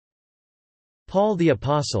Paul the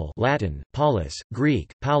Apostle Latin, Paulus, Greek,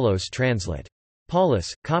 Paulos translate. Paulus,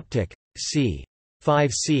 Coptic, c.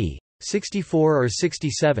 5c. 64 or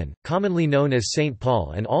 67, commonly known as Saint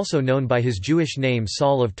Paul and also known by his Jewish name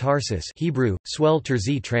Saul of Tarsus Hebrew, Swell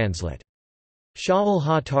Terzi translate. Shaul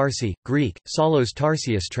ha-Tarsi, Greek, Saulos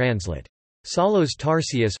Tarsius translate. Saulos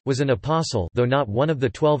Tarsius, was an apostle though not one of the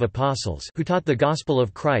 12 apostles who taught the gospel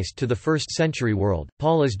of Christ to the first-century world.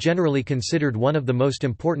 Paul is generally considered one of the most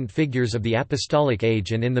important figures of the apostolic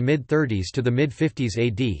age, and in the mid-30s to the mid-50s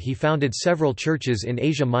AD he founded several churches in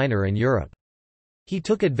Asia Minor and Europe. He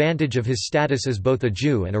took advantage of his status as both a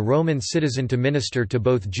Jew and a Roman citizen to minister to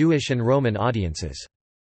both Jewish and Roman audiences.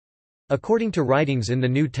 According to writings in the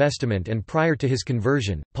New Testament and prior to his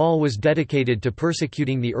conversion, Paul was dedicated to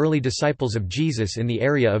persecuting the early disciples of Jesus in the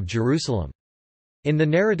area of Jerusalem. In the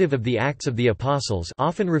narrative of the Acts of the Apostles,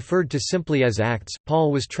 often referred to simply as Acts,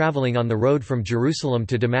 Paul was traveling on the road from Jerusalem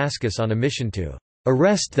to Damascus on a mission to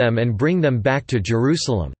arrest them and bring them back to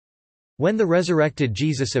Jerusalem, when the resurrected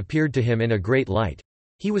Jesus appeared to him in a great light.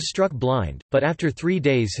 He was struck blind, but after 3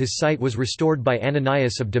 days his sight was restored by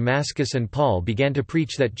Ananias of Damascus, and Paul began to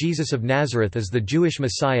preach that Jesus of Nazareth is the Jewish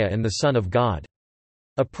Messiah and the Son of God.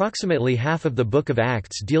 Approximately half of the Book of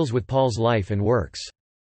Acts deals with Paul's life and works.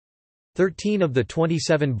 13 of the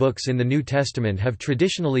 27 books in the New Testament have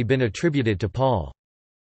traditionally been attributed to Paul.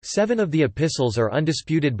 7 of the epistles are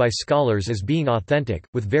undisputed by scholars as being authentic,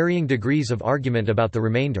 with varying degrees of argument about the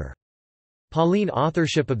remainder. Pauline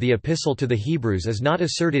authorship of the Epistle to the Hebrews is not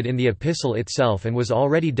asserted in the epistle itself and was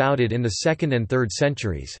already doubted in the 2nd and 3rd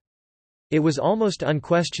centuries. It was almost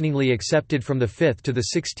unquestioningly accepted from the 5th to the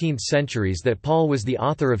 16th centuries that Paul was the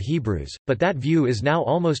author of Hebrews, but that view is now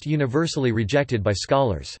almost universally rejected by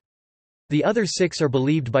scholars. The other 6 are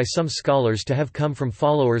believed by some scholars to have come from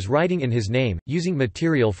followers writing in his name, using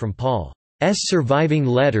material from Paul's surviving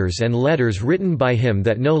letters and letters written by him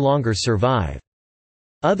that no longer survive.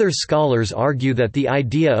 Other scholars argue that the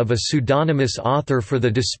idea of a pseudonymous author for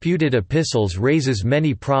the disputed epistles raises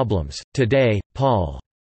many problems. Today, Paul's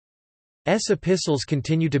epistles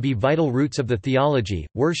continue to be vital roots of the theology,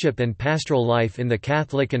 worship, and pastoral life in the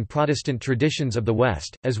Catholic and Protestant traditions of the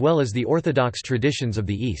West, as well as the Orthodox traditions of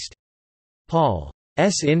the East. Paul's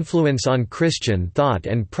influence on Christian thought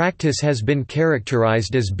and practice has been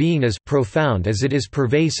characterized as being as profound as it is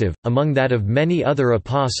pervasive, among that of many other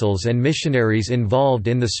apostles and missionaries involved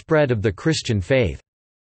in the spread of the Christian faith.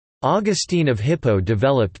 Augustine of Hippo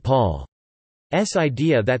developed Paul's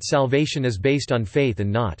idea that salvation is based on faith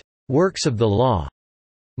and not works of the law.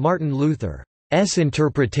 Martin Luther's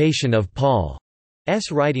interpretation of Paul's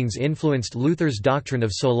writings influenced Luther's doctrine of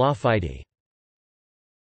sola fide.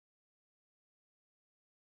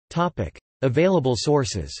 Available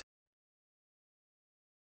sources.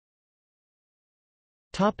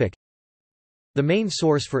 The main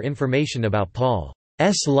source for information about Paul's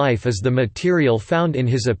life is the material found in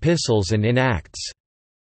his epistles and in Acts.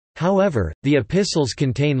 However, the epistles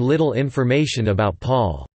contain little information about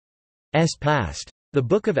Paul's past. The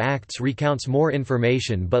Book of Acts recounts more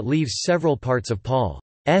information but leaves several parts of Paul's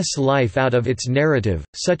life out of its narrative,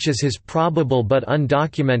 such as his probable but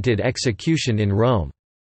undocumented execution in Rome.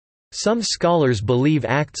 Some scholars believe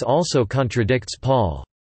Acts also contradicts Paul's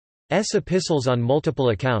epistles on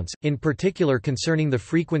multiple accounts, in particular concerning the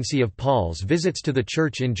frequency of Paul's visits to the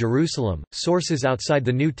church in Jerusalem. Sources outside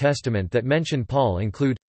the New Testament that mention Paul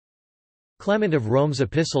include Clement of Rome's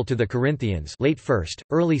Epistle to the Corinthians, late 1st,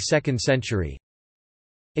 early 2nd century.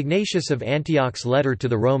 Ignatius of Antioch's Letter to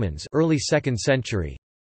the Romans, early 2nd century.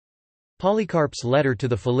 Polycarp's Letter to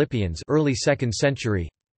the Philippians, early 2nd century.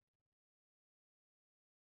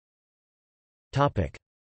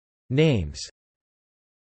 Names.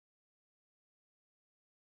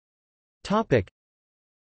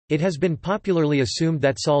 It has been popularly assumed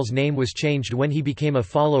that Saul's name was changed when he became a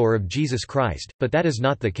follower of Jesus Christ, but that is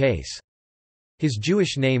not the case. His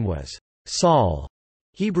Jewish name was Saul,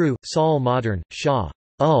 Hebrew, Saul modern, Shah.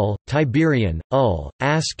 Tiberian,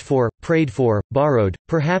 asked for, prayed for, borrowed,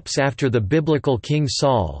 perhaps after the biblical King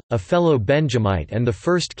Saul, a fellow Benjamite and the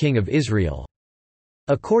first king of Israel.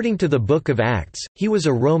 According to the Book of Acts, he was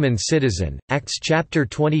a Roman citizen. Acts chapter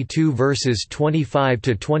 22 verses 25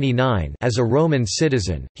 to 29. As a Roman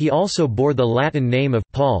citizen, he also bore the Latin name of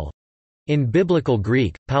Paul. In Biblical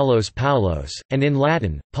Greek, Paulos, and in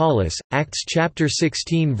Latin, Paulus. Acts chapter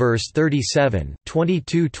 16 verse 37,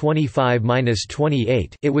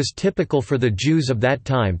 22-25-28. It was typical for the Jews of that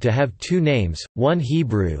time to have two names, one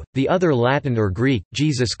Hebrew, the other Latin or Greek.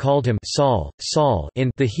 Jesus called him Saul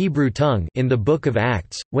in the Hebrew tongue in the Book of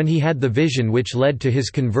Acts, when he had the vision which led to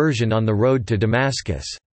his conversion on the road to Damascus.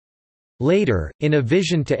 Later, in a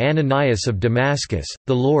vision to Ananias of Damascus,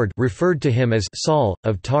 the Lord referred to him as Saul,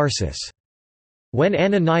 of Tarsus. When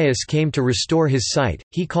Ananias came to restore his sight,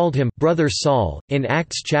 he called him Brother Saul. In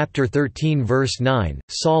Acts chapter 13 verse 9,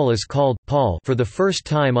 Saul is called Paul for the first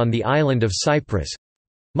time on the island of Cyprus,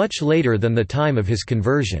 much later than the time of his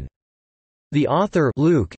conversion. The author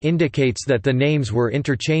Luke indicates that the names were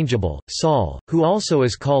interchangeable. Saul, who also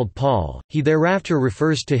is called Paul, he thereafter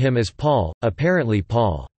refers to him as Paul, apparently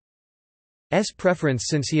Paul's preference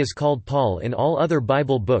since he is called Paul in all other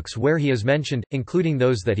Bible books where he is mentioned, including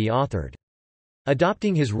those that he authored.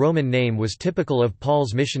 Adopting his Roman name was typical of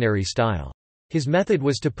Paul's missionary style. His method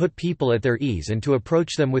was to put people at their ease and to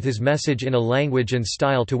approach them with his message in a language and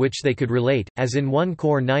style to which they could relate, as in 1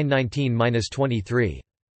 Cor 9:19–23.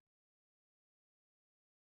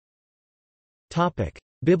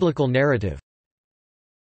 Biblical narrative.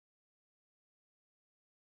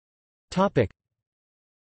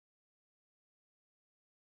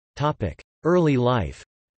 Early life.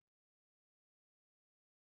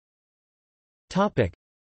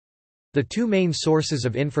 The two main sources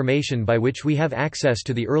of information by which we have access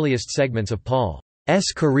to the earliest segments of Paul's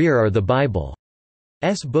career are the Bible's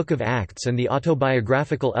Book of Acts and the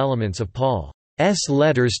autobiographical elements of Paul's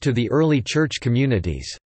letters to the early church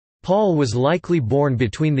communities. Paul was likely born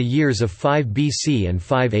between the years of 5 BC and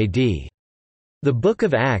 5 AD. The Book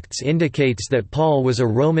of Acts indicates that Paul was a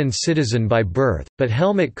Roman citizen by birth, but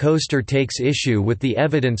Helmut Koester takes issue with the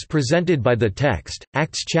evidence presented by the text.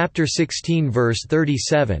 Acts chapter 16 verse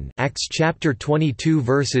 37, Acts chapter 22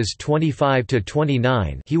 verses 25 to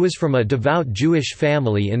 29. He was from a devout Jewish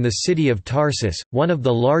family in the city of Tarsus, one of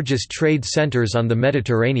the largest trade centers on the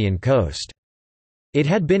Mediterranean coast. It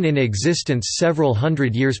had been in existence several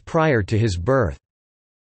hundred years prior to his birth.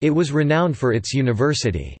 It was renowned for its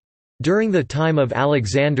university. During the time of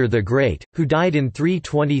Alexander the Great, who died in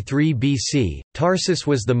 323 BC, Tarsus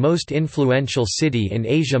was the most influential city in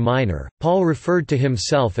Asia Minor. Paul referred to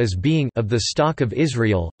himself as being of the stock of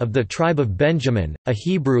Israel, of the tribe of Benjamin, a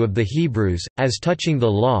Hebrew of the Hebrews, as touching the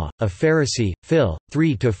law, a Pharisee. Phil.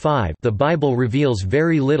 3–5. The Bible reveals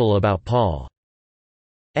very little about Paul's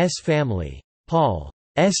family. Paul's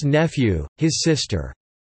nephew, his sister's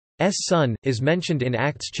son, is mentioned in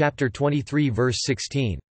Acts chapter 23 verse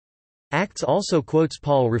 16. Acts also quotes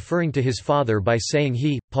Paul referring to his father by saying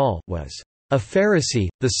he, Paul, was a Pharisee,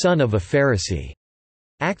 the son of a Pharisee.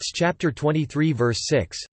 Acts chapter 23 verse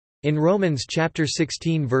 6. In Romans chapter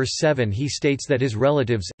 16 verse 7 he states that his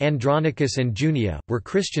relatives, Andronicus and Junia, were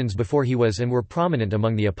Christians before he was and were prominent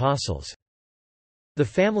among the apostles. The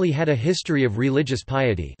family had a history of religious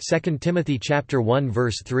piety. 2 Timothy chapter 1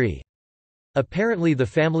 verse 3. Apparently the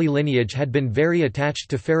family lineage had been very attached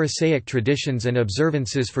to Pharisaic traditions and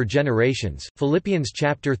observances for generations. Philippians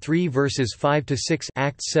chapter 3 verses 5 to 6.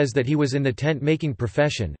 Acts says that he was in the tent-making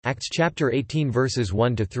profession. Acts chapter 18 verses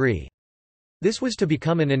 1 to 3. This was to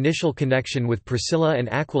become an initial connection with Priscilla and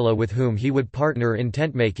Aquila with whom he would partner in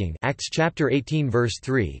tent-making, Acts chapter 18 verse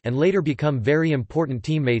 3, and later become very important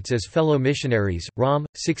teammates as fellow missionaries. Rom.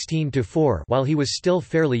 16–4. While he was still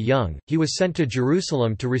fairly young, he was sent to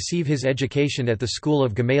Jerusalem to receive his education at the school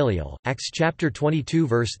of Gamaliel, Acts chapter 22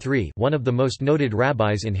 verse 3, one of the most noted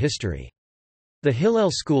rabbis in history. The Hillel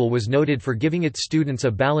school was noted for giving its students a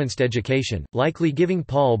balanced education, likely giving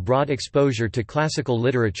Paul broad exposure to classical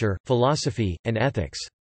literature, philosophy, and ethics.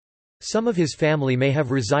 Some of his family may have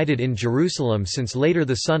resided in Jerusalem since later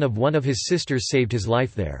the son of one of his sisters saved his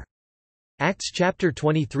life there. Acts chapter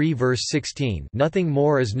 23 verse 16. Nothing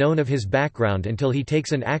more is known of his background until he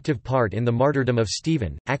takes an active part in the martyrdom of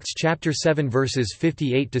Stephen. Acts chapter 7 verses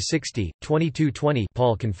 58 to 60, 22–20.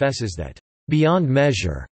 Paul confesses that beyond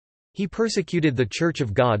measure he persecuted the Church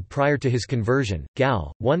of God prior to his conversion.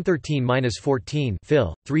 Gal. 113–14.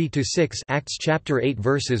 Phil. 3–6. Acts chapter 8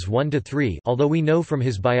 verses 1–3. Although we know from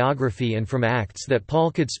his biography and from Acts that Paul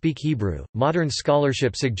could speak Hebrew, modern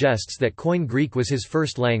scholarship suggests that Koine Greek was his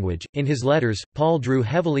first language. In his letters, Paul drew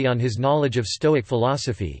heavily on his knowledge of Stoic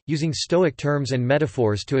philosophy, using Stoic terms and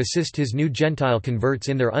metaphors to assist his new Gentile converts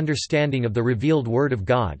in their understanding of the revealed Word of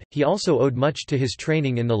God. He also owed much to his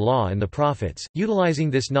training in the Law and the Prophets, utilizing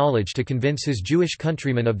this knowledge to convince his Jewish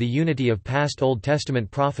countrymen of the unity of past Old Testament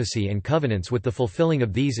prophecy and covenants with the fulfilling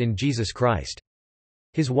of these in Jesus Christ.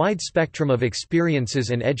 His wide spectrum of experiences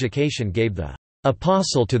and education gave the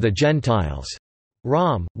apostle to the Gentiles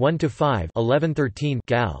Rom. 1–5, 11–13,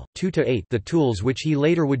 Gal. 2–8 the tools which he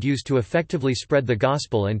later would use to effectively spread the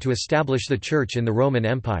gospel and to establish the Church in the Roman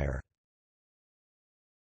Empire.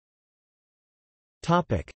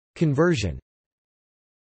 Conversion.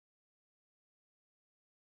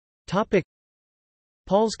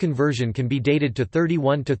 Paul's conversion can be dated to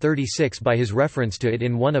 31–36 by his reference to it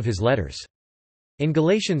in one of his letters. In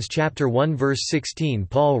Galatians chapter 1 verse 16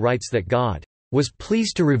 Paul writes that God was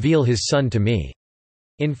pleased to reveal his Son to me.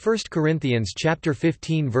 In 1 Corinthians chapter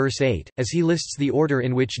 15 verse 8, as he lists the order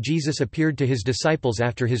in which Jesus appeared to his disciples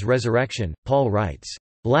after his resurrection, Paul writes,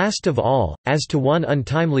 "Last of all, as to one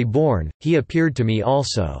untimely born, he appeared to me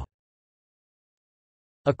also."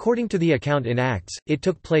 According to the account in Acts, it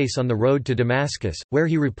took place on the road to Damascus, where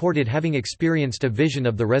he reported having experienced a vision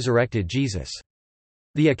of the resurrected Jesus.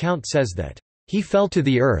 The account says that, "He fell to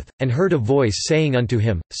the earth, and heard a voice saying unto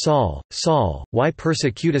him, Saul, Saul, why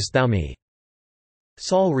persecutest thou me?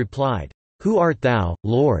 Saul replied, Who art thou,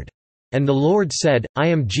 Lord? And the Lord said, I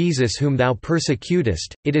am Jesus whom thou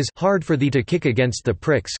persecutest, it is hard for thee to kick against the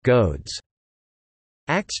pricks goads.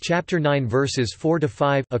 Acts chapter 9 verses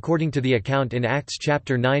 4–5 According to the account in Acts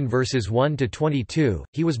chapter 9 verses 1–22,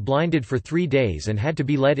 he was blinded for 3 days and had to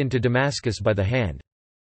be led into Damascus by the hand.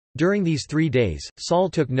 During these 3 days, Saul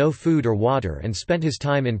took no food or water and spent his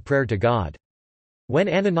time in prayer to God. When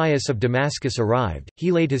Ananias of Damascus arrived,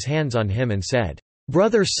 he laid his hands on him and said,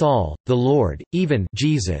 Brother Saul, the Lord, even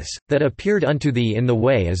Jesus, that appeared unto thee in the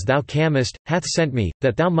way as thou camest, hath sent me,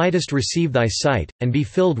 that thou mightest receive thy sight, and be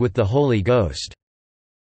filled with the Holy Ghost.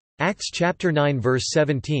 Acts chapter 9 verse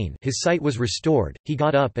 17 his sight was restored, he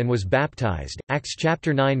got up and was baptized. Acts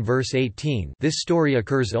chapter 9 verse 18 this story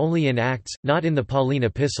occurs only in Acts, not in the Pauline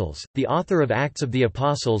epistles. The author of Acts of the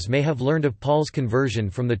Apostles may have learned of Paul's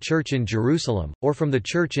conversion from the church in Jerusalem, or from the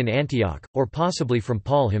church in Antioch, or possibly from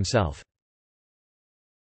Paul himself.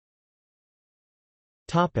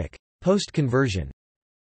 Post-conversion.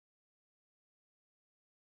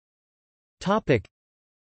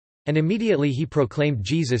 And immediately he proclaimed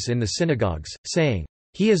Jesus in the synagogues, saying,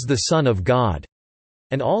 He is the Son of God.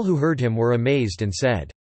 And all who heard him were amazed and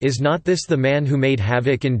said, Is not this the man who made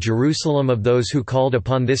havoc in Jerusalem of those who called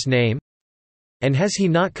upon this name? And has he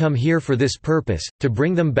not come here for this purpose, to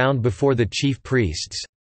bring them bound before the chief priests?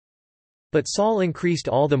 But Saul increased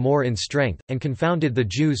all the more in strength, and confounded the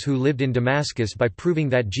Jews who lived in Damascus by proving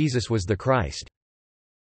that Jesus was the Christ.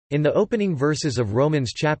 In the opening verses of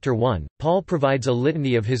Romans chapter 1, Paul provides a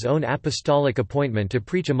litany of his own apostolic appointment to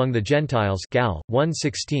preach among the Gentiles Gal.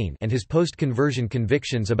 1:16 and his post-conversion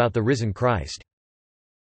convictions about the risen Christ.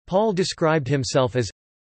 Paul described himself as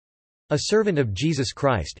a servant of Jesus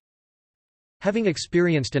Christ, having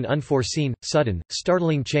experienced an unforeseen, sudden,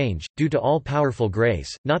 startling change, due to all-powerful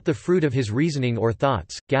grace, not the fruit of his reasoning or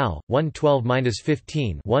thoughts. Gal.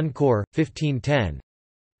 1:12–15 1 Cor. 15:10.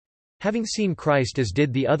 Having seen Christ as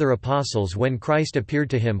did the other apostles when Christ appeared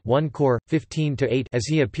to him 1 Cor. 15–8 as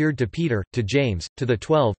he appeared to Peter, to James, to the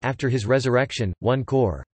 12, after his resurrection 1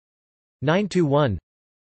 Cor. 9–1.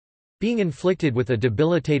 Being inflicted with a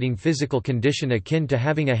debilitating physical condition akin to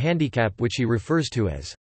having a handicap which he refers to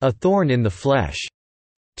as a thorn in the flesh.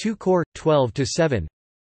 2 Cor. 12–7.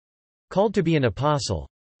 Called to be an apostle.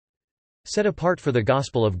 Set apart for the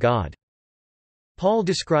gospel of God. Paul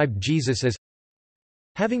described Jesus as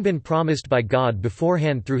having been promised by God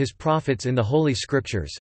beforehand through his prophets in the Holy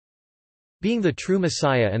Scriptures, being the true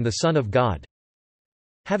Messiah and the Son of God,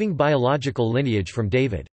 having biological lineage from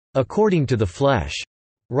David, according to the flesh.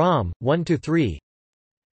 Rom. 1–3.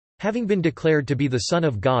 Having been declared to be the Son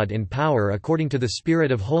of God in power according to the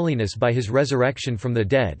Spirit of holiness by his resurrection from the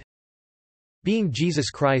dead, being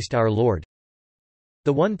Jesus Christ our Lord,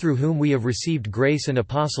 the one through whom we have received grace and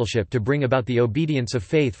apostleship to bring about the obedience of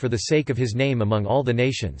faith for the sake of his name among all the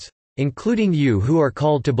nations, including you who are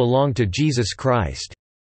called to belong to Jesus Christ.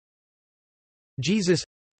 Jesus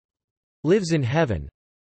lives in heaven,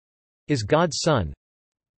 is God's Son,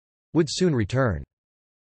 would soon return.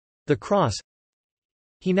 The cross.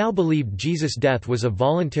 He now believed Jesus' death was a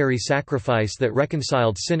voluntary sacrifice that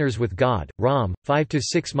reconciled sinners with God. Rom.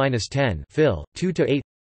 5–6–10 Phil. 2–8.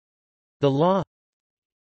 The law.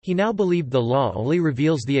 He now believed the law only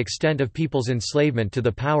reveals the extent of people's enslavement to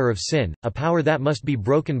the power of sin, a power that must be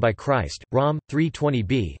broken by Christ. Rom.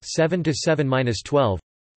 3:20b 7–7–12.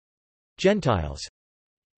 Gentiles.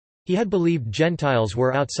 He had believed Gentiles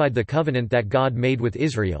were outside the covenant that God made with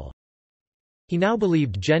Israel. He now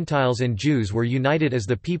believed Gentiles and Jews were united as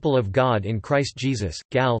the people of God in Christ Jesus.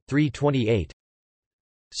 Gal. 3:28.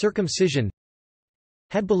 Circumcision.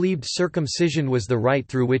 Had believed circumcision was the rite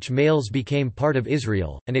through which males became part of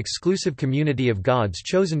Israel, an exclusive community of God's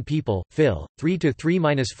chosen people. Phil.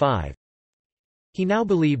 3–3–5. He now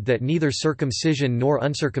believed that neither circumcision nor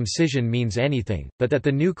uncircumcision means anything, but that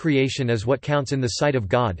the new creation is what counts in the sight of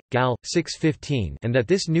God, Gal. 6:15, and that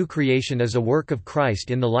this new creation is a work of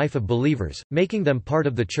Christ in the life of believers, making them part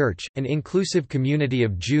of the Church, an inclusive community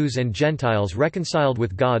of Jews and Gentiles reconciled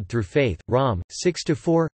with God through faith. Rom.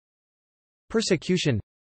 6-4. Persecution.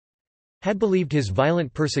 Had believed his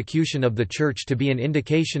violent persecution of the Church to be an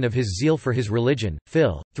indication of his zeal for his religion.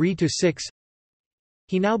 Phil. 3-6.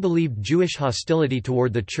 He now believed Jewish hostility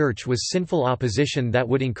toward the Church was sinful opposition that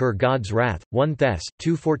would incur God's wrath. 1 Thess.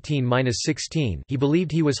 2:14-16. He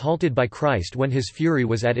believed he was halted by Christ when his fury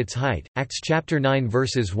was at its height. Acts chapter 9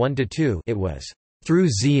 verses 1-2. It was through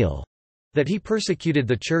zeal that he persecuted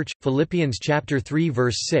the Church. Philippians chapter 3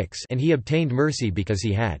 verse 6. And he obtained mercy because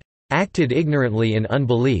he had acted ignorantly in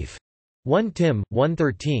unbelief. 1 Tim.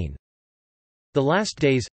 1:13. The last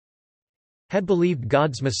days. Had believed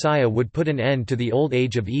God's Messiah would put an end to the old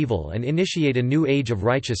age of evil and initiate a new age of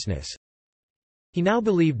righteousness. He now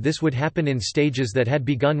believed this would happen in stages that had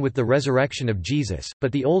begun with the resurrection of Jesus,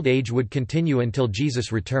 but the old age would continue until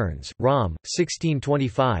Jesus returns. Rom.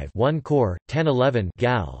 16:25, 1 Cor. 10:11,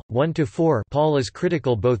 Gal. 1-4. Paul is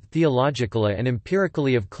critical both theologically and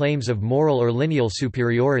empirically of claims of moral or lineal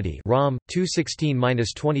superiority. Rom.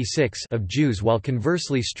 2:16-26 of Jews, while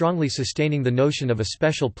conversely strongly sustaining the notion of a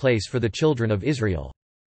special place for the children of Israel.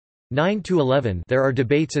 9-11. There are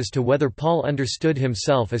debates as to whether Paul understood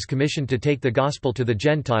himself as commissioned to take the gospel to the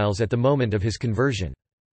Gentiles at the moment of his conversion.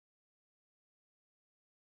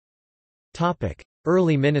 Topic: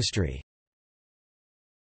 Early ministry.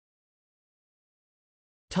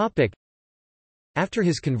 Topic: After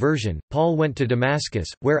his conversion, Paul went to Damascus,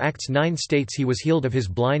 where Acts 9 states he was healed of his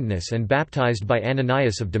blindness and baptized by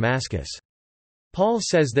Ananias of Damascus. Paul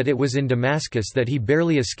says that it was in Damascus that he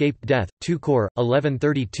barely escaped death. 2 Cor.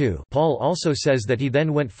 11:32. Paul also says that he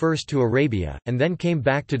then went first to Arabia, and then came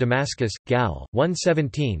back to Damascus. Gal.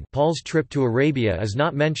 1:17. Paul's trip to Arabia is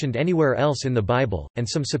not mentioned anywhere else in the Bible, and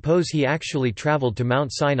some suppose he actually traveled to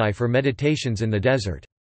Mount Sinai for meditations in the desert.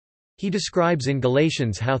 He describes in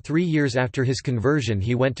Galatians how 3 years after his conversion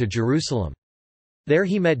he went to Jerusalem. There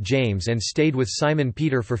he met James and stayed with Simon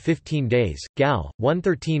Peter for 15 days. Gal.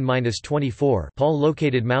 1:13-24. Paul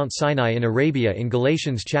located Mount Sinai in Arabia in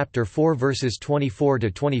Galatians chapter 4 verses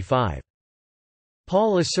 24-25.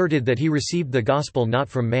 Paul asserted that he received the gospel not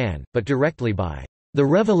from man, but directly by the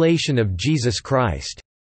revelation of Jesus Christ.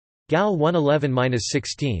 Gal.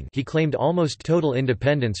 1:11-16. He claimed almost total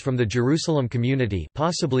independence from the Jerusalem community,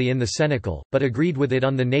 possibly in the Cenacle, but agreed with it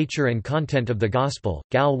on the nature and content of the gospel.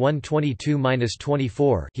 Gal.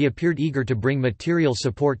 1:22-24. He appeared eager to bring material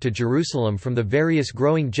support to Jerusalem from the various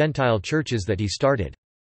growing Gentile churches that he started.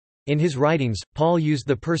 In his writings, Paul used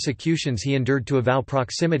the persecutions he endured to avow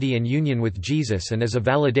proximity and union with Jesus and as a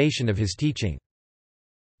validation of his teaching.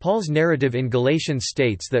 Paul's narrative in Galatians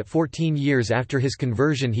states that 14 years after his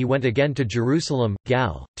conversion he went again to Jerusalem.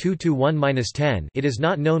 Gal. 2-1-10. It is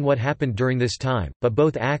not known what happened during this time, but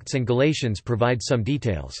both Acts and Galatians provide some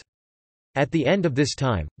details. At the end of this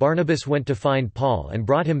time, Barnabas went to find Paul and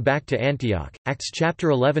brought him back to Antioch. Acts chapter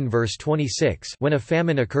 11 verse 26. When a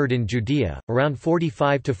famine occurred in Judea, around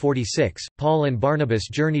 45-46, Paul and Barnabas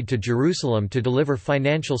journeyed to Jerusalem to deliver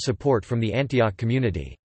financial support from the Antioch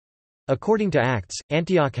community. According to Acts,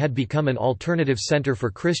 Antioch had become an alternative center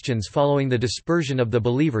for Christians following the dispersion of the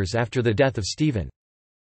believers after the death of Stephen.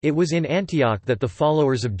 It was in Antioch that the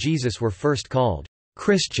followers of Jesus were first called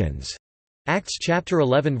Christians. Acts chapter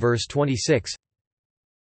 11 verse 26.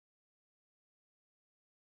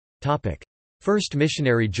 Topic: First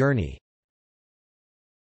missionary journey.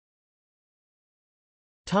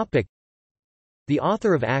 Topic: The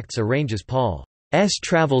author of Acts arranges Paul's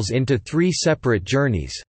travels into 3 separate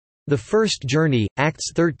journeys. The first journey,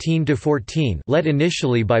 Acts 13-14, led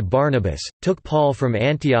initially by Barnabas, took Paul from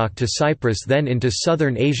Antioch to Cyprus, then into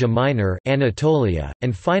southern Asia Minor, Anatolia,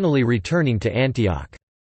 and finally returning to Antioch.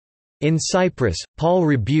 In Cyprus, Paul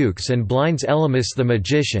rebukes and blinds Elymas the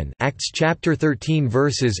magician, Acts chapter 13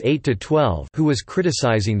 verses 8-12, who was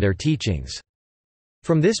criticizing their teachings.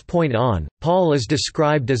 From this point on, Paul is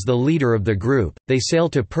described as the leader of the group. They sail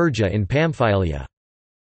to Perga in Pamphylia.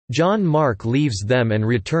 John Mark leaves them and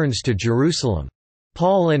returns to Jerusalem.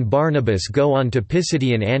 Paul and Barnabas go on to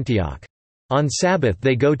Pisidian Antioch. On Sabbath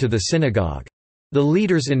they go to the synagogue. The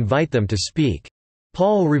leaders invite them to speak.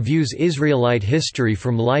 Paul reviews Israelite history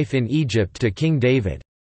from life in Egypt to King David.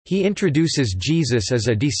 He introduces Jesus as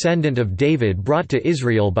a descendant of David brought to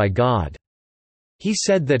Israel by God. He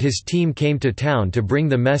said that his team came to town to bring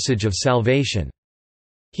the message of salvation.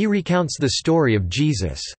 He recounts the story of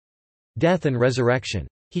Jesus' death and resurrection.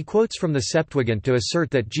 He quotes from the Septuagint to assert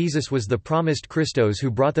that Jesus was the promised Christos who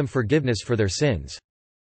brought them forgiveness for their sins.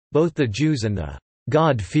 Both the Jews and the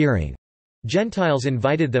God-fearing Gentiles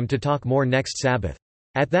invited them to talk more next Sabbath.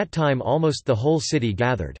 At that time almost the whole city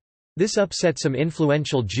gathered. This upset some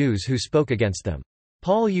influential Jews who spoke against them.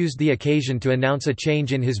 Paul used the occasion to announce a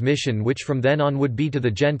change in his mission which from then on would be to the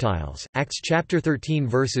Gentiles. Acts chapter 13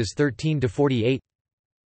 verses 13 to 48.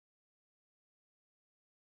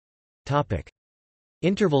 Topic: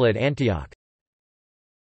 Interval at Antioch.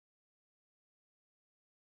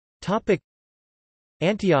 Topic: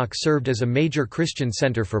 Antioch served as a major Christian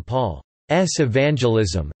center for Paul's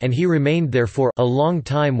evangelism, and he remained there for a long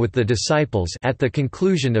time with the disciples at the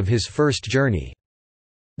conclusion of his first journey.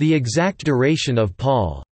 The exact duration of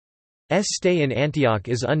Paul's stay in Antioch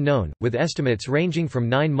is unknown, with estimates ranging from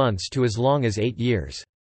 9 months to as long as 8 years.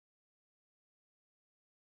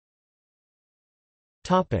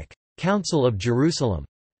 Council of Jerusalem.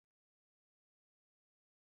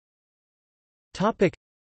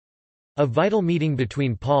 A vital meeting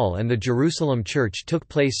between Paul and the Jerusalem church took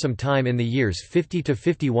place sometime in the years 50 to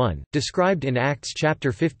 51, described in Acts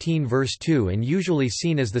chapter 15 verse 2 and usually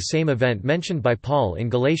seen as the same event mentioned by Paul in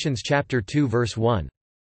Galatians chapter 2 verse 1.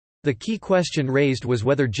 The key question raised was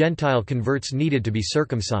whether Gentile converts needed to be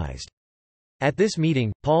circumcised. At this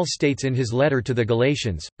meeting, Paul states in his letter to the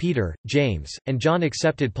Galatians, Peter, James, and John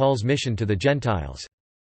accepted Paul's mission to the Gentiles.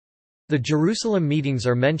 The Jerusalem meetings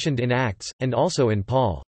are mentioned in Acts, and also in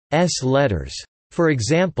Paul's letters. For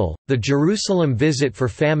example, the Jerusalem visit for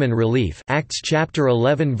famine relief, Acts chapter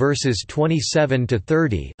 11 verses 27 to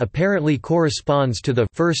 30, apparently corresponds to the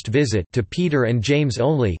first visit to Peter and James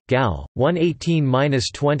only. Gal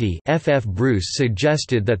 118-20. F. Bruce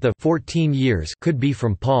suggested that the 14 years could be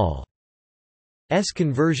from Paul's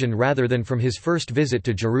conversion rather than from his first visit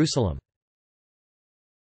to Jerusalem.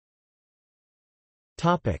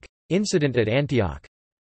 Topic: Incident at Antioch.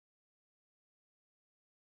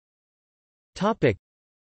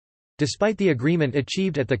 Despite the agreement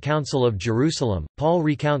achieved at the Council of Jerusalem, Paul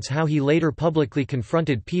recounts how he later publicly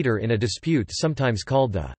confronted Peter in a dispute sometimes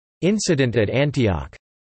called the "incident at Antioch"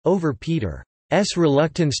 over Peter's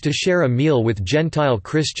reluctance to share a meal with Gentile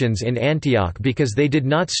Christians in Antioch because they did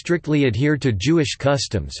not strictly adhere to Jewish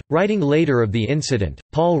customs. Writing later of the incident,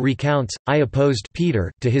 Paul recounts, "I opposed Peter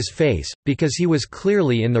to his face, because he was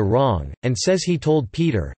clearly in the wrong, and says he told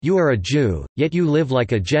Peter, 'You are a Jew, yet you live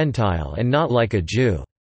like a Gentile and not like a Jew.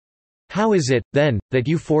 How is it, then, that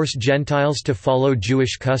you force Gentiles to follow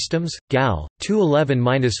Jewish customs?' Gal.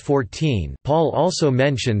 2:11-14. Paul also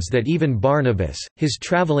mentions that even Barnabas, his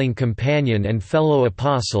traveling companion and fellow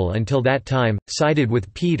apostle until that time, sided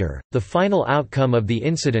with Peter. The final outcome of the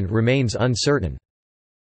incident remains uncertain.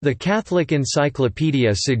 The Catholic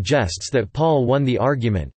Encyclopedia suggests that Paul won the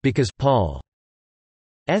argument, because Paul's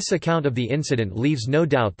account of the incident leaves no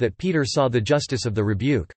doubt that Peter saw the justice of the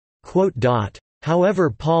rebuke. However,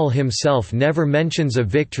 Paul himself never mentions a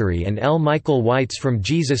victory, and L. Michael White's From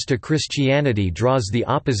Jesus to Christianity draws the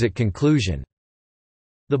opposite conclusion.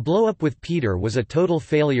 The blow-up with Peter was a total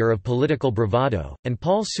failure of political bravado, and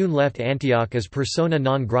Paul soon left Antioch as persona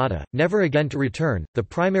non grata, never again to return. The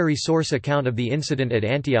primary source account of the incident at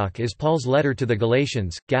Antioch is Paul's letter to the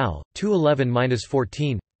Galatians, Gal.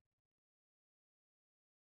 2:11-14.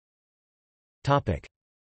 Topic: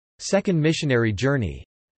 Second missionary journey.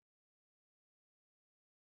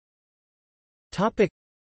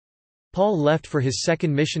 Paul left for his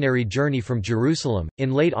second missionary journey from Jerusalem,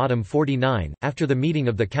 in late autumn 49, after the meeting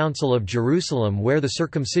of the Council of Jerusalem where the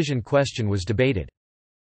circumcision question was debated.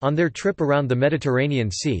 On their trip around the Mediterranean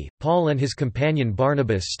Sea, Paul and his companion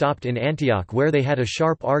Barnabas stopped in Antioch where they had a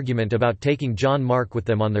sharp argument about taking John Mark with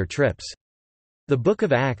them on their trips. The Book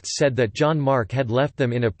of Acts said that John Mark had left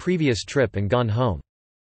them in a previous trip and gone home.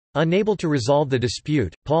 Unable to resolve the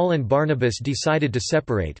dispute, Paul and Barnabas decided to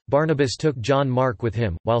separate. Barnabas took John Mark with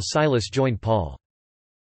him, while Silas joined Paul.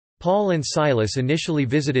 Paul and Silas initially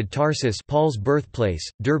visited Tarsus, Paul's birthplace,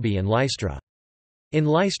 Derbe and Lystra. In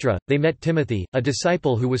Lystra, they met Timothy, a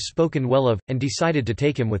disciple who was spoken well of, and decided to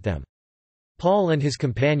take him with them. Paul and his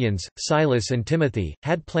companions, Silas and Timothy,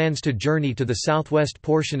 had plans to journey to the southwest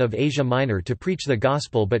portion of Asia Minor to preach the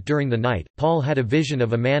gospel, but during the night, Paul had a vision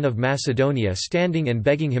of a man of Macedonia standing and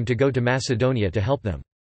begging him to go to Macedonia to help them.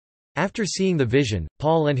 After seeing the vision,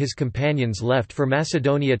 Paul and his companions left for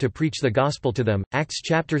Macedonia to preach the gospel to them. Acts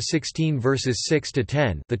chapter 16 verses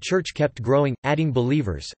 6-10. The church kept growing, adding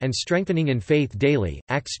believers, and strengthening in faith daily.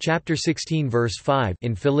 Acts chapter 16 verse 5.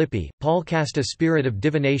 In Philippi, Paul cast a spirit of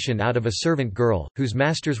divination out of a servant girl, whose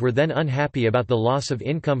masters were then unhappy about the loss of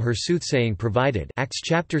income her soothsaying provided. Acts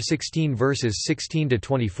chapter 16 verses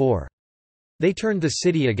 16-24. They turned the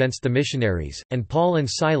city against the missionaries, and Paul and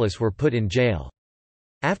Silas were put in jail.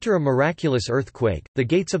 After a miraculous earthquake, the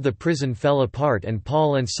gates of the prison fell apart and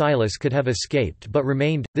Paul and Silas could have escaped but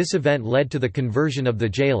remained. This event led to the conversion of the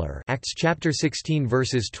jailer, Acts chapter 16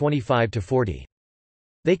 verses 25 to 40.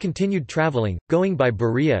 They continued traveling, going by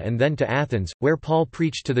Berea and then to Athens, where Paul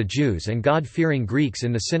preached to the Jews and God-fearing Greeks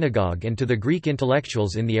in the synagogue and to the Greek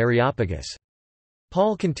intellectuals in the Areopagus.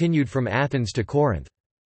 Paul continued from Athens to Corinth.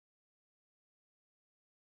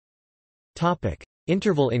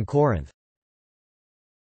 Interval in Corinth.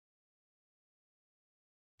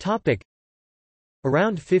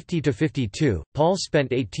 Around 50 to 52, Paul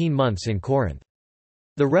spent 18 months in Corinth.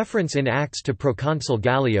 The reference in Acts to proconsul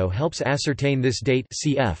Gallio helps ascertain this date,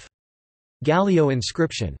 cf. Gallio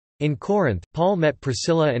inscription. In Corinth, Paul met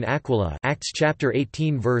Priscilla and Aquila, Acts chapter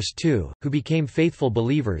 18 verse 2, who became faithful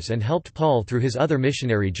believers and helped Paul through his other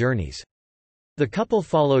missionary journeys. The couple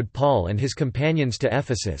followed Paul and his companions to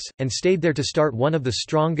Ephesus, and stayed there to start one of the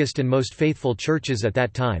strongest and most faithful churches at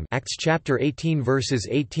that time, Acts chapter 18 verses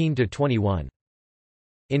 18 to 21.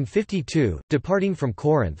 In 52, departing from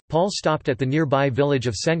Corinth, Paul stopped at the nearby village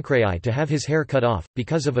of Cenchreae to have his hair cut off,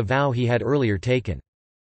 because of a vow he had earlier taken.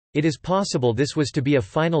 It is possible this was to be a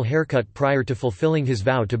final haircut prior to fulfilling his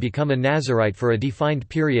vow to become a Nazirite for a defined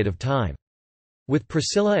period of time. With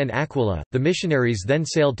Priscilla and Aquila, the missionaries then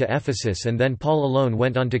sailed to Ephesus and then Paul alone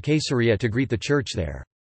went on to Caesarea to greet the church there.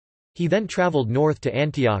 He then traveled north to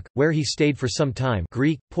Antioch, where he stayed for some time,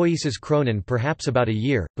 Greek, poiesis chronon, perhaps about a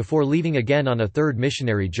year, before leaving again on a third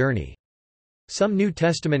missionary journey. Some New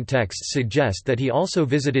Testament texts suggest that he also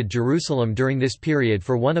visited Jerusalem during this period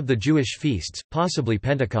for one of the Jewish feasts, possibly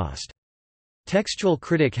Pentecost. Textual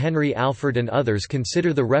critic Henry Alford and others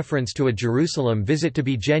consider the reference to a Jerusalem visit to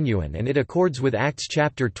be genuine, and it accords with Acts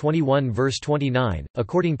chapter 21 verse 29,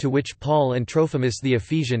 according to which Paul and Trophimus the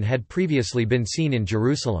Ephesian had previously been seen in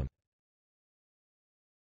Jerusalem.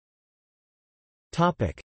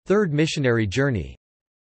 Third missionary journey.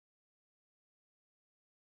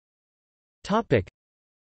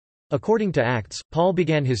 According to Acts, Paul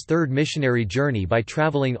began his third missionary journey by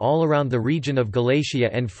traveling all around the region of Galatia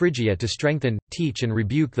and Phrygia to strengthen, teach and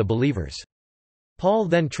rebuke the believers. Paul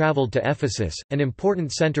then traveled to Ephesus, an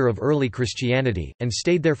important center of early Christianity, and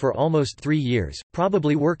stayed there for almost 3 years,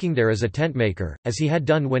 probably working there as a tentmaker, as he had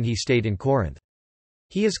done when he stayed in Corinth.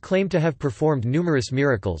 He is claimed to have performed numerous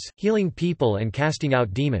miracles, healing people and casting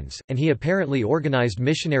out demons, and he apparently organized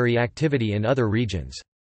missionary activity in other regions.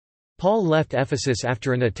 Paul left Ephesus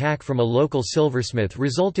after an attack from a local silversmith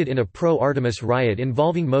resulted in a pro-Artemis riot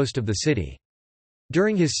involving most of the city.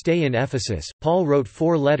 During his stay in Ephesus, Paul wrote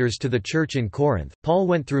 4 letters to the church in Corinth. Paul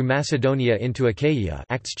went through Macedonia into Achaia,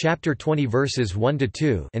 Acts chapter 20 verses 1 to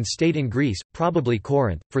 2, and stayed in Greece, probably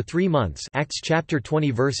Corinth, for 3 months, Acts chapter 20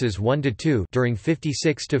 verses 1 to 2, during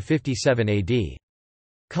 56 to 57 AD.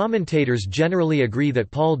 Commentators generally agree that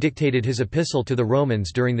Paul dictated his epistle to the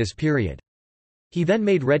Romans during this period. He then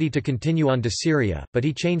made ready to continue on to Syria, but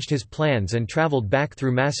he changed his plans and traveled back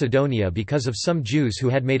through Macedonia because of some Jews who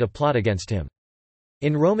had made a plot against him.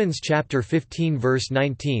 In Romans chapter 15 verse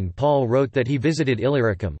 19 Paul wrote that he visited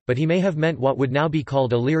Illyricum, but he may have meant what would now be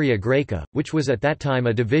called Illyria Graeca, which was at that time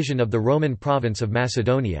a division of the Roman province of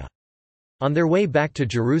Macedonia. On their way back to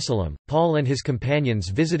Jerusalem, Paul and his companions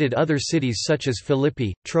visited other cities such as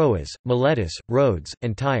Philippi, Troas, Miletus, Rhodes,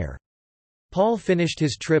 and Tyre. Paul finished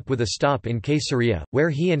his trip with a stop in Caesarea, where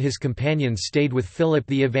he and his companions stayed with Philip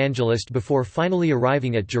the evangelist before finally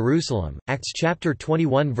arriving at Jerusalem. Acts chapter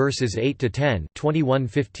 21 verses 8 to 10,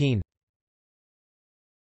 21-15.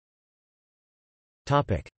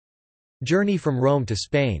 Topic: Journey from Rome to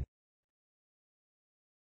Spain.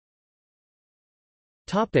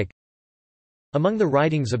 Topic: Among the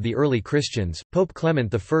writings of the early Christians, Pope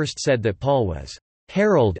Clement I said that Paul was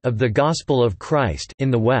herald of the gospel of Christ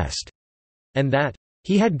in the West, and that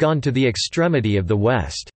he had gone to the extremity of the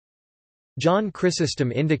West. John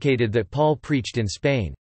Chrysostom indicated that Paul preached in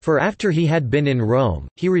Spain. For after he had been in Rome,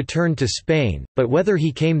 he returned to Spain, but whether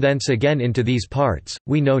he came thence again into these parts,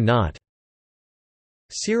 we know not.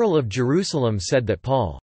 Cyril of Jerusalem said that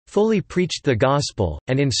Paul fully preached the gospel,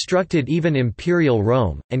 and instructed even imperial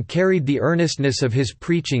Rome, and carried the earnestness of his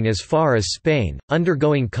preaching as far as Spain,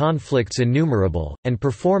 undergoing conflicts innumerable, and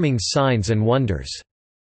performing signs and wonders.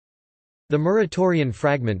 The Muratorian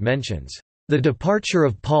fragment mentions the departure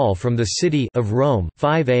of Paul from the city of Rome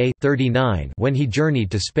 5a 39 when he journeyed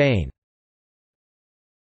to Spain.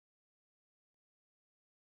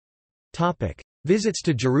 Topic: Visits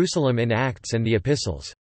to Jerusalem in Acts and the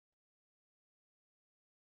Epistles.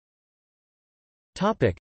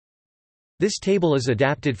 Topic: This table is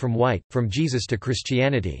adapted from White, From Jesus to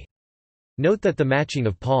Christianity. Note that the matching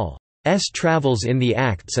of Paul's travels in the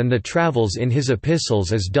Acts and the travels in his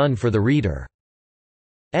epistles is done for the reader's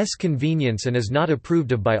convenience and is not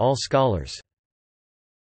approved of by all scholars.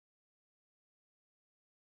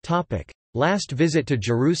 Last visit to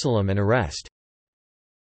Jerusalem and arrest.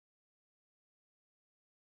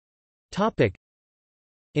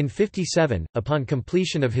 In 57, upon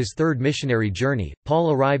completion of his third missionary journey,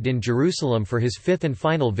 Paul arrived in Jerusalem for his fifth and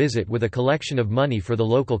final visit with a collection of money for the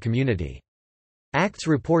local community. Acts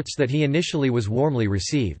reports that he initially was warmly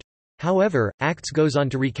received. However, Acts goes on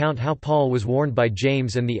to recount how Paul was warned by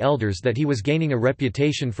James and the elders that he was gaining a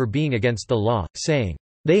reputation for being against the law, saying,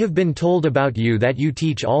 "They have been told about you that you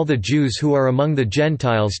teach all the Jews who are among the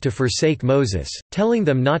Gentiles to forsake Moses, telling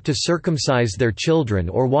them not to circumcise their children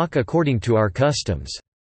or walk according to our customs."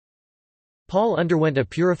 Paul underwent a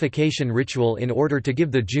purification ritual in order to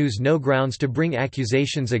give the Jews no grounds to bring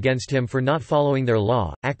accusations against him for not following their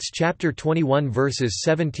law. Acts chapter 21 verses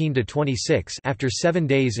 17 to 26. After 7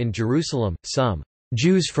 days in Jerusalem, some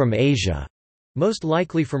Jews from Asia, most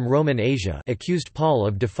likely from Roman Asia, accused Paul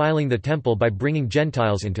of defiling the temple by bringing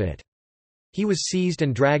Gentiles into it. He was seized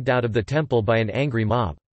and dragged out of the temple by an angry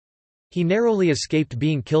mob. He narrowly escaped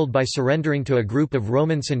being killed by surrendering to a group of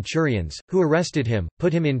Roman centurions, who arrested him,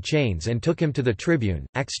 put him in chains and took him to the tribune.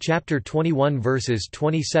 Acts chapter 21 verses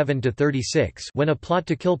 27 to 36. When a plot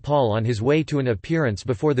to kill Paul on his way to an appearance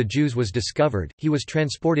before the Jews was discovered, he was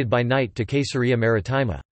transported by night to Caesarea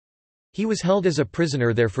Maritima. He was held as a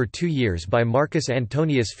prisoner there for 2 years by Marcus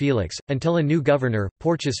Antonius Felix, until a new governor,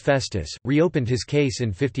 Porcius Festus, reopened his case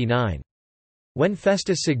in 59. When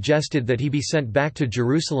Festus suggested that he be sent back to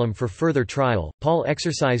Jerusalem for further trial, Paul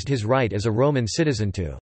exercised his right as a Roman citizen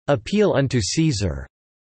to appeal unto Caesar.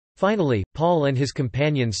 Finally, Paul and his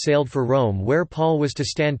companions sailed for Rome, where Paul was to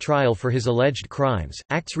stand trial for his alleged crimes.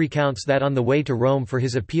 Acts recounts that on the way to Rome for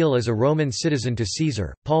his appeal as a Roman citizen to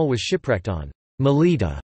Caesar, Paul was shipwrecked on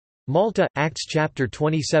Melita, Malta. Acts chapter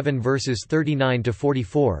 27 verses 39 to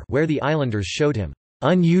 44, where the islanders showed him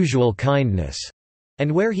unusual kindness, and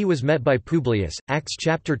where he was met by Publius. Acts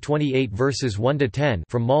chapter 28 verses 1 to 10.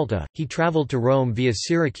 From Malta, he traveled to Rome via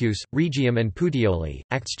Syracuse, Rhegium and Puteoli.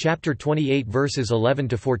 Acts chapter 28 verses 11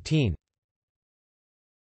 to 14.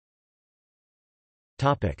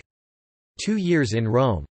 Topic: 2 years in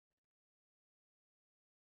Rome.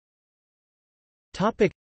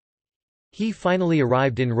 Topic: He finally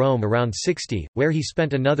arrived in Rome around 60, where he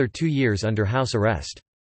spent another 2 years under house arrest.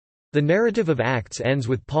 The narrative of Acts ends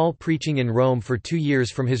with Paul preaching in Rome for 2 years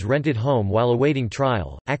from his rented home while awaiting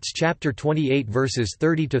trial. Acts chapter 28 verses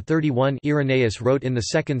 30 to 31. Irenaeus wrote in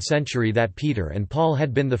the 2nd century that Peter and Paul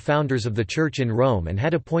had been the founders of the church in Rome and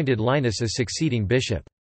had appointed Linus as succeeding bishop.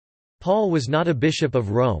 Paul was not a bishop of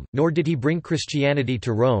Rome, nor did he bring Christianity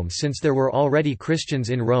to Rome, since there were already Christians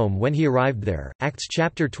in Rome when he arrived there. Acts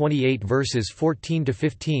chapter 28 verses 14 to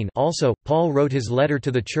 15. Also, Paul wrote his letter to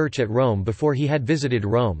the church at Rome before he had visited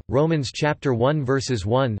Rome. Romans chapter 1 verses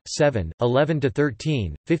 1, 7, 11 to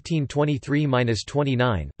 13,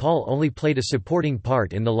 15:23-29. Paul only played a supporting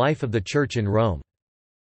part in the life of the church in Rome.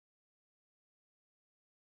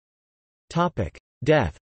 Topic: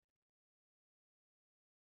 Death.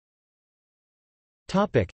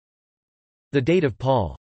 The date of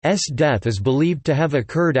Paul's death is believed to have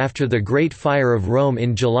occurred after the Great Fire of Rome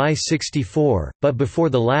in July 64, but before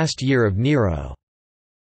the last year of Nero's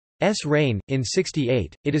reign, in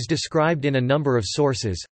 68. It is described in a number of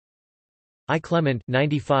sources. I. Clement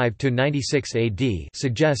 95–96 AD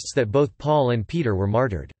suggests that both Paul and Peter were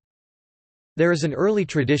martyred. There is an early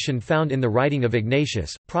tradition found in the writing of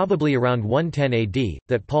Ignatius, probably around 110 AD,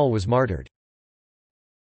 that Paul was martyred.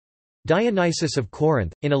 Dionysius of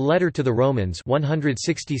Corinth, in a letter to the Romans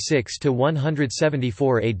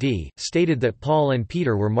 166–174 AD, stated that Paul and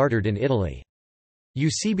Peter were martyred in Italy.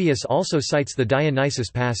 Eusebius also cites the Dionysius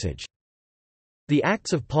passage. The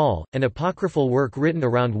Acts of Paul, an apocryphal work written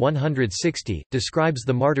around 160, describes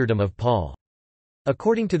the martyrdom of Paul.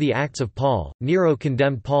 According to the Acts of Paul, Nero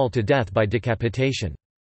condemned Paul to death by decapitation.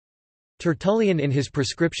 Tertullian in his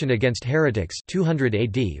Prescription against Heretics 200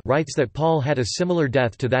 AD writes that Paul had a similar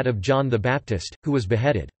death to that of John the Baptist, who was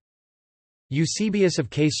beheaded. Eusebius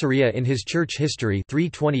of Caesarea in his Church History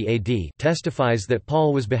 320 AD testifies that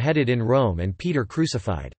Paul was beheaded in Rome and Peter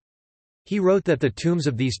crucified. He wrote that the tombs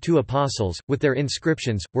of these two apostles, with their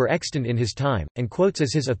inscriptions, were extant in his time, and quotes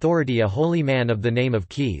as his authority a holy man of the name of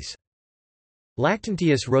Caius.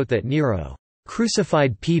 Lactantius wrote that Nero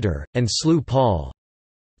crucified Peter, and slew Paul.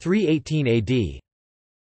 318 AD.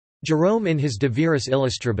 Jerome in his De Viris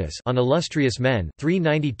Illustribus on illustrious men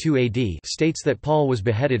 392 AD states that Paul was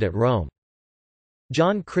beheaded at Rome.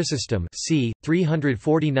 John Chrysostom c.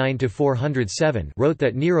 349–407 wrote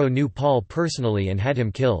that Nero knew Paul personally and had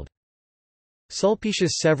him killed.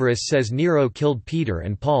 Sulpicius Severus says Nero killed Peter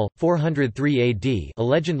and Paul, 403 AD. A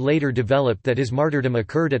legend later developed that his martyrdom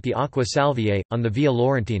occurred at the Aqua Salviae, on the Via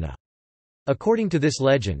Laurentina. According to this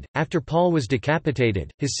legend, after Paul was decapitated,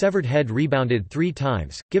 his severed head rebounded 3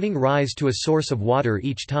 times, giving rise to a source of water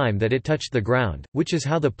each time that it touched the ground, which is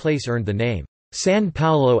how the place earned the name, San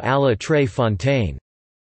Paolo alla Tre Fontaine,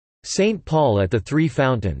 St. Paul at the Three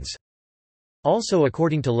Fountains. Also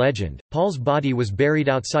according to legend, Paul's body was buried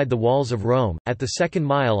outside the walls of Rome, at the 2nd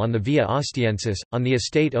mile on the Via Ostiensis, on the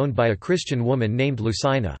estate owned by a Christian woman named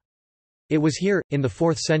Lucina. It was here, in the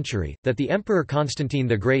 4th century, that the Emperor Constantine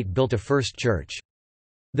the Great built a first church.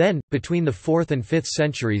 Then, between the 4th and 5th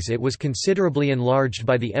centuries it was considerably enlarged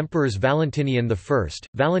by the emperors Valentinian I,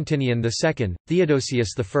 Valentinian II, Theodosius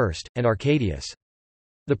I, and Arcadius.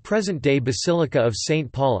 The present-day Basilica of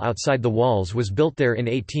St. Paul outside the walls was built there in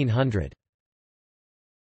 1800.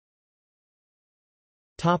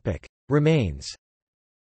 Remains.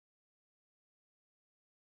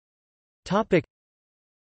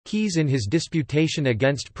 Keyes in his Disputation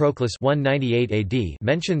against Proclus 198 AD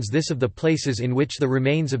mentions this of the places in which the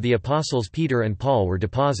remains of the apostles Peter and Paul were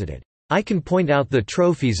deposited. I can point out the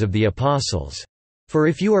trophies of the apostles. For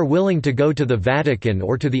if you are willing to go to the Vatican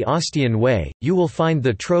or to the Ostian Way, you will find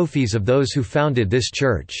the trophies of those who founded this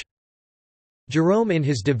church. Jerome in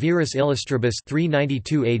his De Viris Illustribus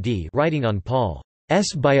 392 AD writing on Paul's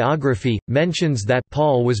biography, mentions that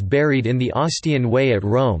Paul was buried in the Ostian Way at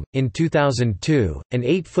Rome. In 2002, an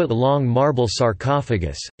 8-foot-long marble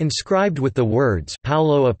sarcophagus, inscribed with the words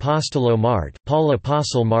Paulo Apostolo Mart, Paul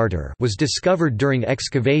Apostle Martyr, was discovered during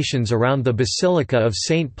excavations around the Basilica of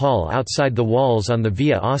St. Paul outside the walls on the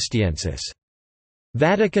Via Ostiensis.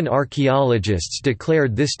 Vatican archaeologists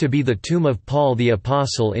declared this to be the tomb of Paul the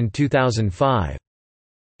Apostle in 2005.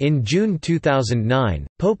 In June 2009,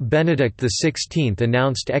 Pope Benedict XVI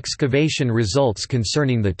announced excavation results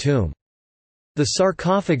concerning the tomb. The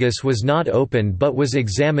sarcophagus was not opened but was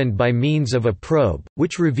examined by means of a probe,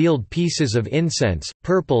 which revealed pieces of incense,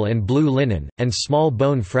 purple and blue linen, and small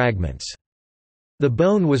bone fragments. The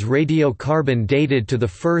bone was radiocarbon dated to the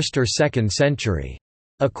 1st or 2nd century.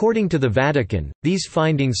 According to the Vatican, these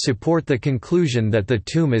findings support the conclusion that the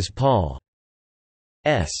tomb is Paul's.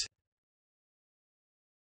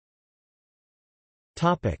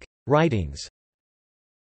 Writings.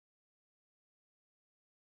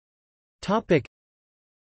 Of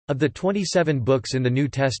the 27 books in the New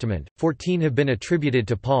Testament, 14 have been attributed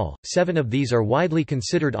to Paul, 7 of these are widely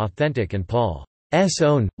considered authentic and Paul's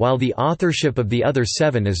own, while the authorship of the other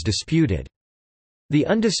 7 is disputed. The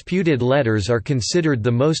undisputed letters are considered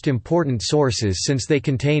the most important sources since they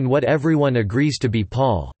contain what everyone agrees to be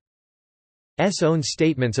Paul's own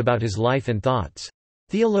statements about his life and thoughts.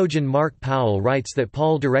 Theologian Mark Powell writes that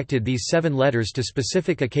Paul directed these 7 letters to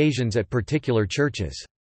specific occasions at particular churches.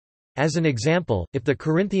 As an example, if the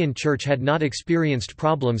Corinthian church had not experienced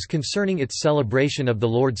problems concerning its celebration of the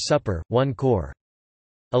Lord's Supper, 1 Cor.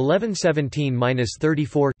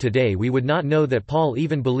 11:17–34 today we would not know that Paul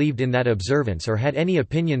even believed in that observance or had any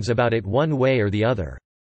opinions about it one way or the other.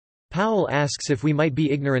 Powell asks if we might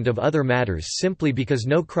be ignorant of other matters simply because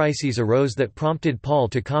no crises arose that prompted Paul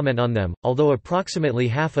to comment on them. Although approximately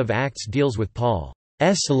half of Acts deals with Paul's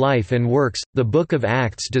life and works, the Book of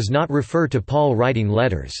Acts does not refer to Paul writing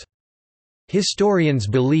letters. Historians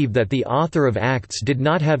believe that the author of Acts did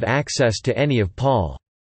not have access to any of Paul's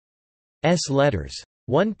letters.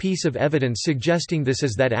 One piece of evidence suggesting this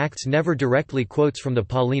is that Acts never directly quotes from the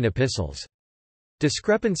Pauline epistles.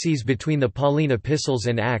 Discrepancies between the Pauline epistles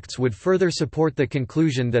and Acts would further support the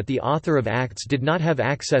conclusion that the author of Acts did not have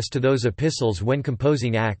access to those epistles when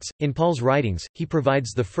composing Acts. In Paul's writings, he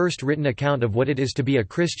provides the first written account of what it is to be a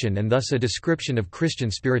Christian and thus a description of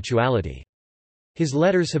Christian spirituality. His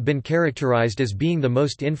letters have been characterized as being the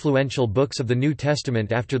most influential books of the New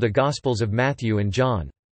Testament after the Gospels of Matthew and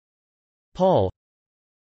John. Paul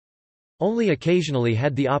only occasionally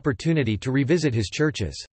had the opportunity to revisit his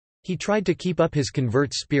churches. He tried to keep up his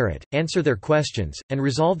converts' spirit, answer their questions, and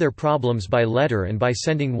resolve their problems by letter and by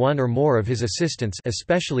sending one or more of his assistants,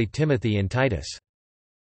 especially Timothy and Titus.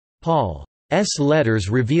 Paul's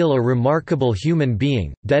letters reveal a remarkable human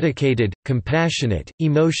being, dedicated, compassionate,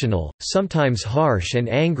 emotional, sometimes harsh and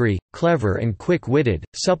angry, clever and quick-witted,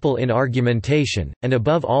 supple in argumentation, and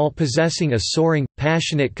above all possessing a soaring,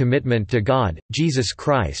 passionate commitment to God, Jesus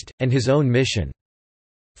Christ, and his own mission.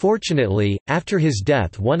 Fortunately, after his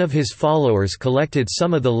death one of his followers collected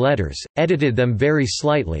some of the letters, edited them very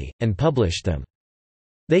slightly, and published them.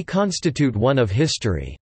 They constitute one of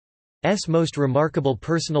history. most remarkable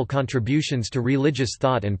personal contributions to religious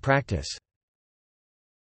thought and practice.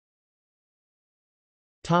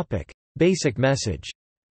 Basic message.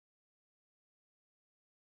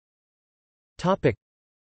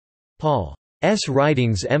 Paul's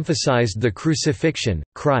writings emphasized the crucifixion,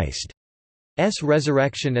 Christ's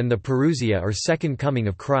resurrection and the parousia or second coming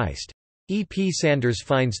of Christ. E. P. Sanders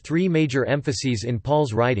finds three major emphases in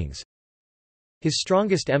Paul's writings. His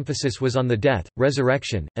strongest emphasis was on the death,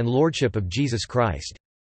 resurrection, and lordship of Jesus Christ.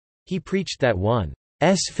 He preached that one's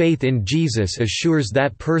faith in Jesus assures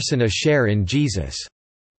that person a share in Jesus'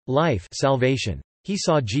 life, salvation. He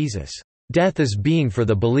saw Jesus' death as being for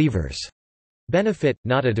the believer's benefit,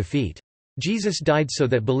 not a defeat. Jesus died so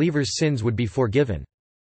that believers' sins would be forgiven.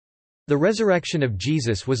 The resurrection of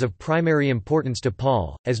Jesus was of primary importance to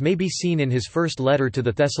Paul, as may be seen in his first letter to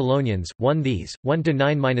the Thessalonians,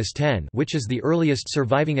 1:9–10, which is the earliest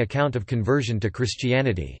surviving account of conversion to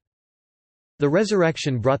Christianity. The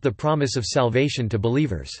resurrection brought the promise of salvation to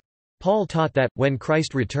believers. Paul taught that, when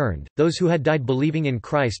Christ returned, those who had died believing in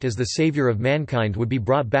Christ as the Savior of mankind would be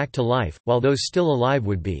brought back to life, while those still alive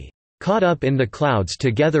would be caught up in the clouds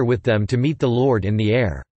together with them to meet the Lord in the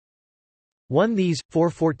air.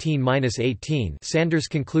 4:14–18. Sanders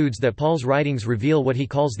concludes that Paul's writings reveal what he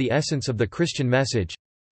calls the essence of the Christian message.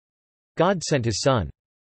 God sent his Son.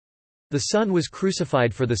 The Son was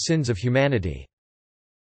crucified for the sins of humanity.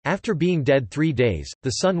 After being dead 3 days,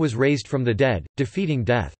 the Son was raised from the dead, defeating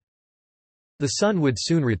death. The Son would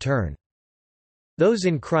soon return. Those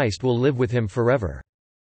in Christ will live with him forever.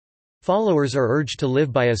 Followers are urged to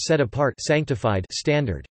live by a set-apart, sanctified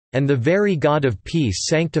standard. And the very God of peace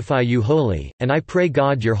sanctify you wholly, and I pray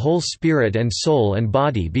God your whole spirit and soul and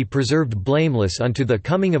body be preserved blameless unto the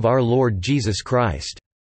coming of our Lord Jesus Christ.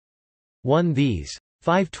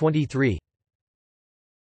 5:23.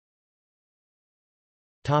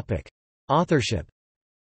 Authorship.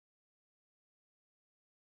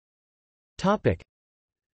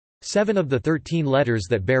 7 of the 13 letters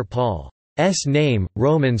that bear Paul's name,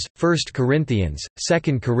 Romans, 1 Corinthians,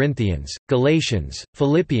 2 Corinthians, Galatians,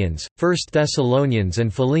 Philippians, 1 Thessalonians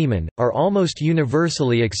and Philemon, are almost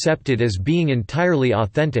universally accepted as being entirely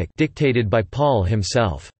authentic, dictated by Paul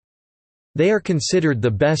himself. They are considered the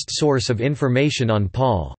best source of information on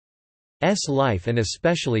Paul's life and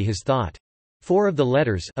especially his thought. 4 of the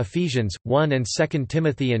letters, Ephesians, 1 and 2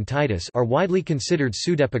 Timothy and Titus, are widely considered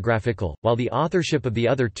pseudepigraphical, while the authorship of the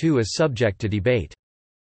other 2 is subject to debate.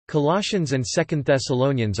 Colossians and 2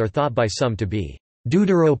 Thessalonians are thought by some to be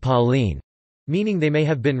Deutero-Pauline, meaning they may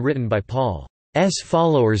have been written by Paul's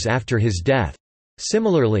followers after his death.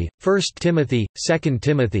 Similarly, 1 Timothy, 2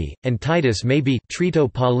 Timothy, and Titus may be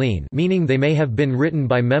Trito-Pauline, meaning they may have been written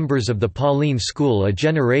by members of the Pauline school a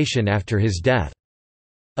generation after his death.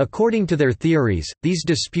 According to their theories, these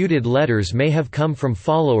disputed letters may have come from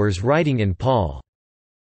followers writing in Paul's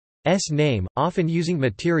name, often using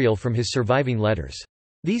material from his surviving letters.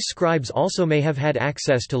 These scribes also may have had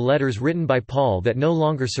access to letters written by Paul that no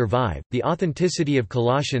longer survive. The authenticity of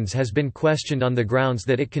Colossians has been questioned on the grounds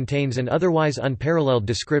that it contains an otherwise unparalleled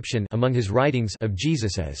description among his writings of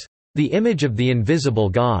Jesus as the image of the invisible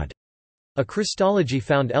God, a Christology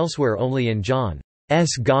found elsewhere only in John's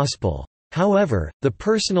Gospel. However, the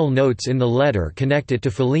personal notes in the letter connect it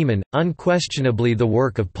to Philemon, unquestionably the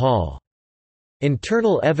work of Paul.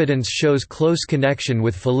 Internal evidence shows close connection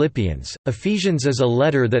with Philippians. Ephesians is a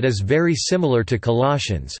letter that is very similar to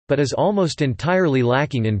Colossians, but is almost entirely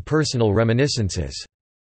lacking in personal reminiscences.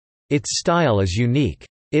 Its style is unique.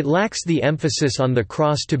 It lacks the emphasis on the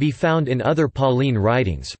cross to be found in other Pauline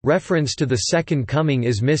writings, reference to the Second Coming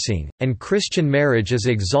is missing, and Christian marriage is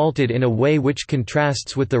exalted in a way which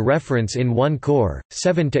contrasts with the reference in 1 Cor.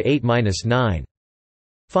 7–8–9.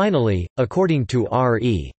 Finally, according to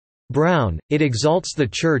R.E. Brown, it exalts the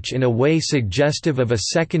Church in a way suggestive of a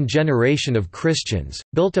second generation of Christians,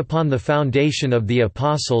 built upon the foundation of the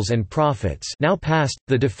Apostles and Prophets now past.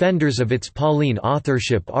 The defenders of its Pauline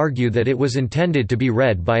authorship argue that it was intended to be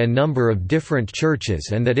read by a number of different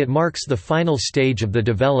churches and that it marks the final stage of the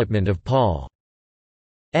development of Paul's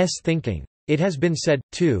thinking. It has been said,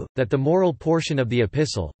 too, that the moral portion of the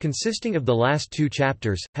epistle, consisting of the last 2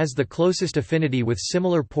 chapters, has the closest affinity with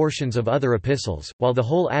similar portions of other epistles, while the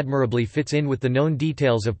whole admirably fits in with the known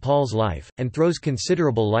details of Paul's life, and throws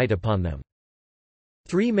considerable light upon them.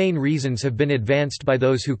 3 main reasons have been advanced by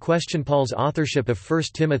those who question Paul's authorship of 1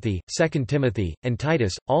 Timothy, 2 Timothy, and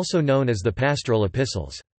Titus, also known as the pastoral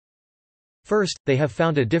epistles. First, they have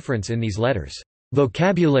found a difference in these letters'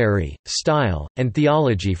 vocabulary, style, and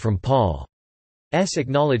theology from Paul's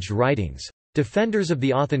acknowledged writings. Defenders of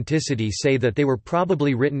the authenticity say that they were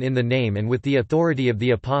probably written in the name and with the authority of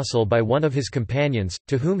the apostle by one of his companions,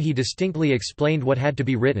 to whom he distinctly explained what had to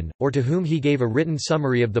be written, or to whom he gave a written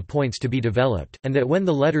summary of the points to be developed, and that when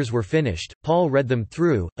the letters were finished, Paul read them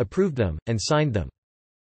through, approved them, and signed them.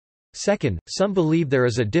 Second, some believe there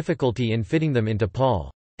is a difficulty in fitting them into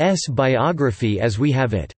Paul's biography as we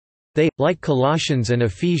have it. They, like Colossians and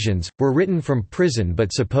Ephesians, were written from prison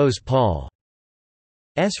but suppose Paul's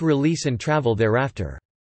release and travel thereafter.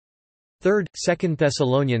 Third, 2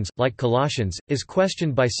 Thessalonians, like Colossians, is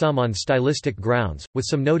questioned by some on stylistic grounds, with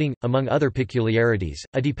some noting, among other peculiarities,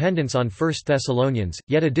 a dependence on 1 Thessalonians,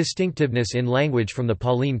 yet a distinctiveness in language from the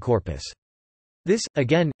Pauline corpus. This,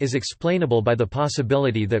 again, is explainable by the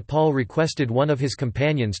possibility that Paul requested one of his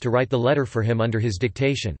companions to write the letter for him under his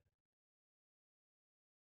dictation.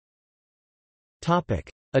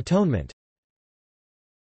 Atonement.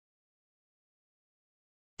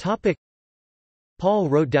 Paul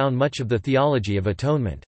wrote down much of the theology of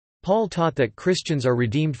atonement. Paul taught that Christians are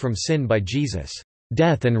redeemed from sin by Jesus'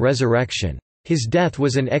 death and resurrection. His death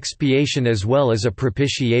was an expiation as well as a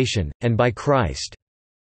propitiation, and by Christ's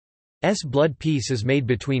blood peace is made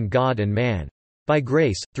between God and man. By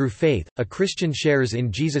grace, through faith, a Christian shares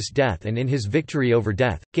in Jesus' death and in his victory over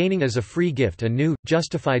death, gaining as a free gift a new,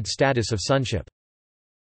 justified status of sonship.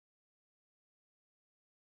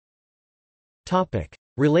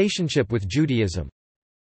 Relationship with Judaism.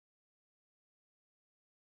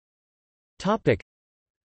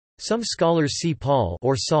 Some scholars see Paul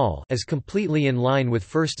or Saul as completely in line with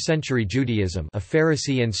 1st-century Judaism, a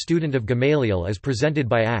Pharisee and student of Gamaliel as presented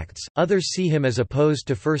by Acts. Others see him as opposed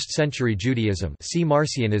to 1st-century Judaism, see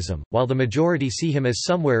Marcionism, while the majority see him as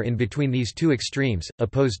somewhere in between these two extremes,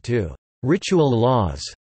 opposed to ritual laws.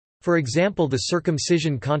 For example, the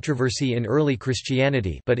circumcision controversy in early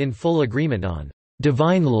Christianity, but in full agreement on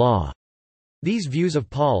divine law. These views of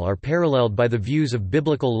Paul are paralleled by the views of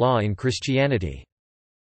biblical law in Christianity.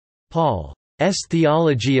 Paul's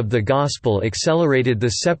theology of the gospel accelerated the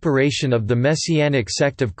separation of the Messianic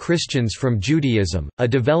sect of Christians from Judaism, a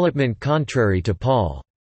development contrary to Paul's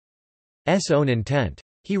own intent.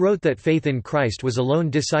 He wrote that faith in Christ was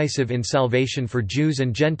alone decisive in salvation for Jews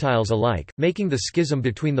and Gentiles alike, making the schism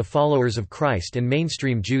between the followers of Christ and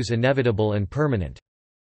mainstream Jews inevitable and permanent.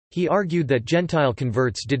 He argued that Gentile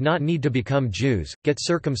converts did not need to become Jews, get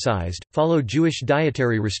circumcised, follow Jewish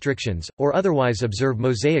dietary restrictions, or otherwise observe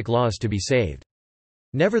Mosaic laws to be saved.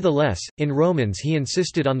 Nevertheless, in Romans he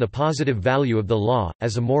insisted on the positive value of the law,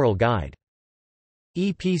 as a moral guide.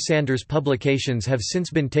 E. P. Sanders' publications have since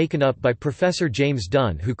been taken up by Professor James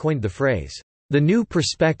Dunn, who coined the phrase, "the new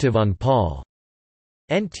perspective on Paul."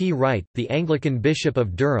 N. T. Wright, the Anglican Bishop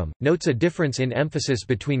of Durham, notes a difference in emphasis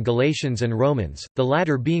between Galatians and Romans, the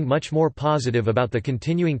latter being much more positive about the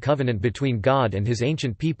continuing covenant between God and his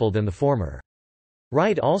ancient people than the former.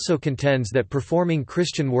 Wright also contends that performing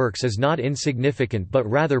Christian works is not insignificant but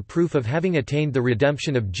rather proof of having attained the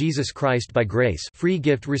redemption of Jesus Christ by grace, free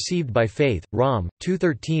gift received by faith. Rom.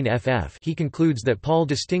 213 ff. He concludes that Paul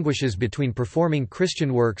distinguishes between performing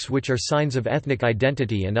Christian works which are signs of ethnic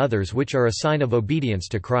identity and others which are a sign of obedience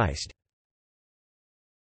to Christ.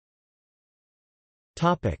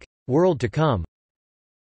 Topic: World to come.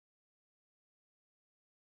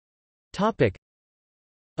 Topic: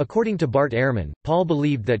 According to Bart Ehrman, Paul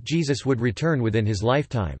believed that Jesus would return within his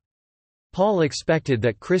lifetime. Paul expected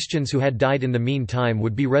that Christians who had died in the meantime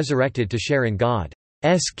would be resurrected to share in God's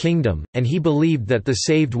kingdom, and he believed that the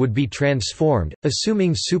saved would be transformed,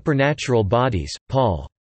 assuming supernatural bodies. Paul's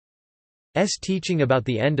teaching about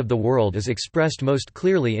the end of the world is expressed most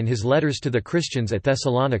clearly in his letters to the Christians at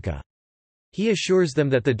Thessalonica. He assures them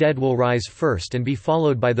that the dead will rise first and be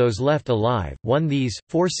followed by those left alive. 1 These,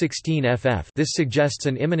 4:16 ff. This suggests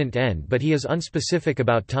an imminent end, but he is unspecific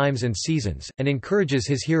about times and seasons, and encourages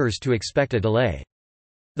his hearers to expect a delay.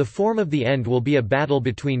 The form of the end will be a battle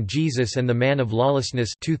between Jesus and the man of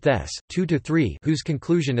lawlessness 2 Thess. 2-3, whose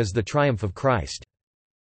conclusion is the triumph of Christ.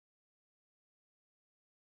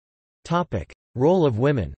 Role of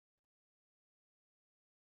women.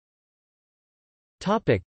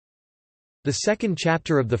 The second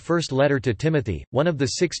chapter of the first letter to Timothy, one of the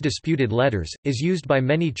 6 disputed letters, is used by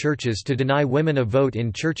many churches to deny women a vote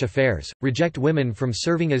in church affairs, reject women from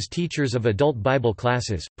serving as teachers of adult Bible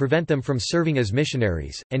classes, prevent them from serving as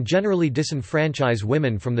missionaries, and generally disenfranchise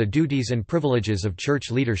women from the duties and privileges of church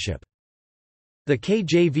leadership. The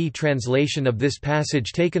KJV translation of this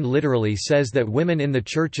passage taken literally says that women in the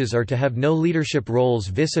churches are to have no leadership roles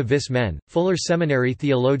vis-a-vis men. Fuller Seminary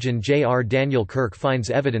theologian J. R. Daniel Kirk finds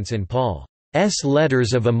evidence in Paul's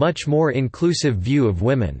letters of a much more inclusive view of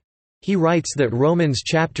women. He writes that Romans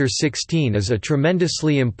chapter 16 is a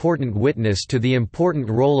tremendously important witness to the important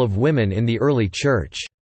role of women in the early church.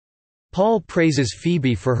 Paul praises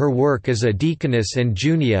Phoebe for her work as a deaconess and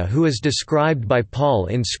Junia, who is described by Paul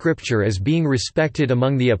in Scripture as being respected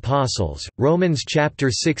among the apostles. Romans chapter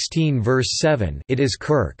 16 verse 7. It is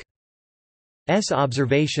Kirk's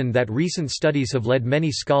observation that recent studies have led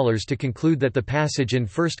many scholars to conclude that the passage in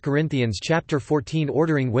 1 Corinthians chapter 14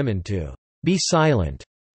 ordering women to be silent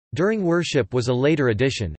during worship was a later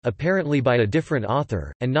addition, apparently by a different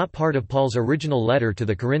author, and not part of Paul's original letter to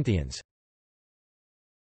the Corinthians.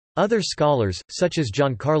 Other scholars, such as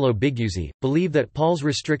Giancarlo Biguzzi, believe that Paul's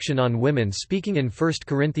restriction on women speaking in 1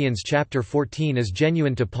 Corinthians chapter 14 is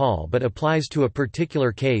genuine to Paul but applies to a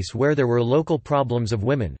particular case where there were local problems of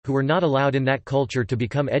women, who were not allowed in that culture to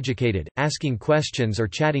become educated, asking questions or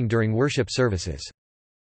chatting during worship services.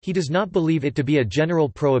 He does not believe it to be a general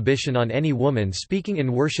prohibition on any woman speaking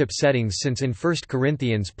in worship settings, since in 1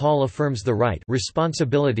 Corinthians Paul affirms the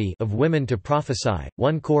responsibility of women to prophesy.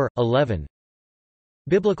 1 Cor. 11.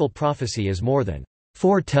 Biblical prophecy is more than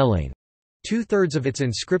foretelling. 2/3 of its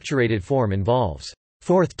inscripturated form involves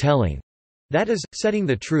forthtelling, that is, setting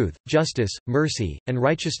the truth, justice, mercy, and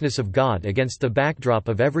righteousness of God against the backdrop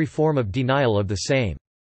of every form of denial of the same.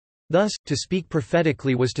 Thus, to speak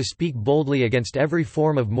prophetically was to speak boldly against every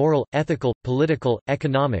form of moral, ethical, political,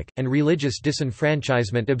 economic, and religious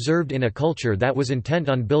disenfranchisement observed in a culture that was intent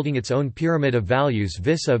on building its own pyramid of values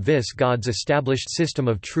vis-a-vis God's established system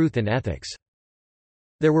of truth and ethics.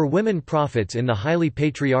 There were women prophets in the highly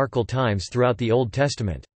patriarchal times throughout the Old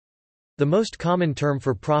Testament. The most common term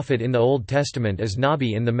for prophet in the Old Testament is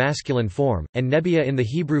nabi in the masculine form, and nebiah in the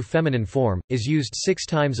Hebrew feminine form, is used 6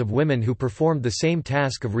 times of women who performed the same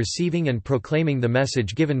task of receiving and proclaiming the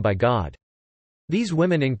message given by God. These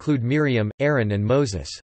women include Miriam, Aaron and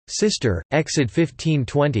Moses' sister, Exod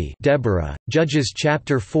 15:20, Deborah, Judges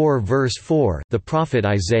chapter 4 verse 4, the prophet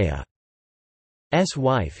Isaiah's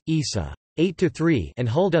wife, Isa. 8-3, and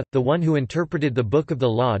Huldah, the one who interpreted the Book of the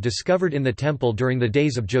Law discovered in the Temple during the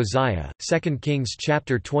days of Josiah. 2 Kings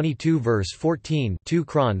chapter 22 verse 14, 2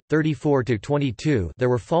 Chron. 34-22. There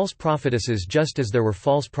were false prophetesses just as there were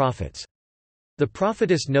false prophets. The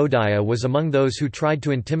prophetess Noadiah was among those who tried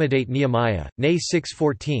to intimidate Nehemiah. Nay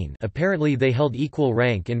 6:14. Apparently they held equal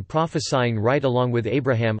rank in prophesying right along with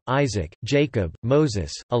Abraham, Isaac, Jacob,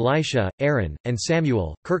 Moses, Elisha, Aaron, and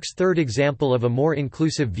Samuel. Kirk's third example of a more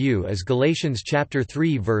inclusive view is Galatians chapter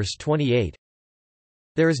 3 verse 28.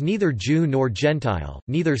 There is neither Jew nor Gentile,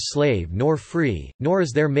 neither slave nor free, nor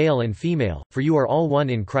is there male and female, for you are all one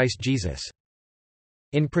in Christ Jesus.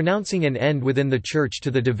 In pronouncing an end within the Church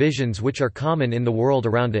to the divisions which are common in the world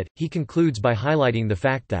around it, he concludes by highlighting the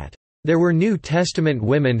fact that, "There were New Testament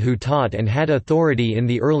women who taught and had authority in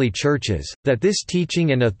the early churches, that this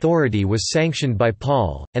teaching and authority was sanctioned by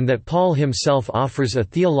Paul, and that Paul himself offers a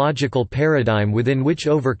theological paradigm within which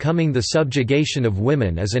overcoming the subjugation of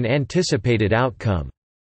women is an anticipated outcome."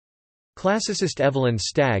 Classicist Evelyn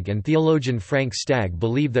Stagg and theologian Frank Stagg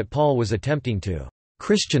believe that Paul was attempting to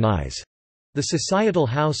Christianize the societal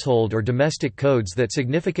household or domestic codes that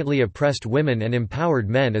significantly oppressed women and empowered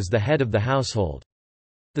men as the head of the household.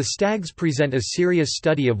 The Staggs present a serious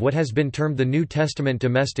study of what has been termed the New Testament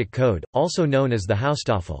domestic code, also known as the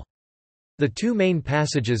Hausstaffel. The 2 main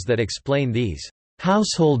passages that explain these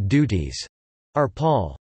household duties are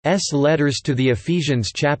Paul's letters to the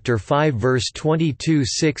Ephesians chapter 5 verse 22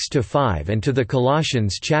 6-5 and to the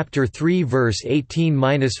Colossians chapter 3 verse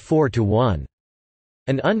 18-4-1.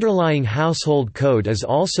 An underlying household code is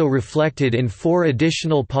also reflected in 4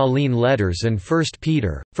 additional Pauline letters and 1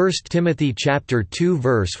 Peter, 1 Timothy chapter 2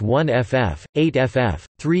 verse 1 ff, 8 ff,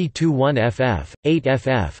 3-1 ff, 8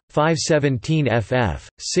 ff, 5-17 ff,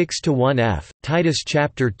 6-1 f, Titus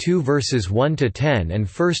chapter 2 verses 1-10 and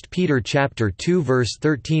 1 Peter chapter 2 verse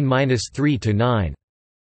 13-3-9.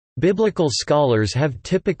 Biblical scholars have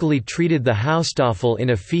typically treated the Hausstaffel in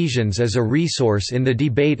Ephesians as a resource in the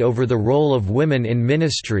debate over the role of women in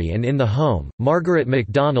ministry and in the home. Margaret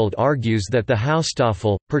MacDonald argues that the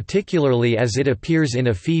Hausstaffel, particularly as it appears in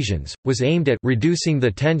Ephesians, was aimed at reducing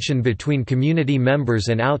the tension between community members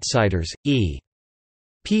and outsiders. E.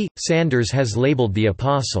 P. Sanders has labeled the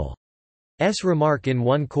Apostle's remark in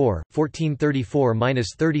 1 Cor.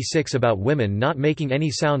 1434-36 about women not making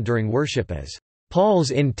any sound during worship as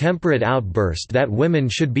Paul's intemperate outburst that women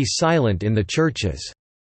should be silent in the churches.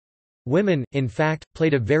 Women, in fact,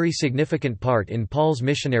 played a very significant part in Paul's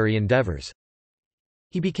missionary endeavors.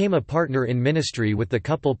 He became a partner in ministry with the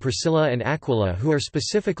couple Priscilla and Aquila, who are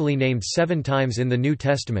specifically named 7 times in the New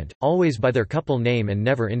Testament, always by their couple name and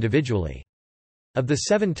never individually. Of the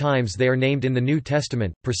 7 times they are named in the New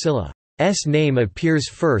Testament, Priscilla's name appears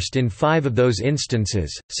first in 5 of those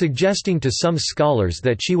instances, suggesting to some scholars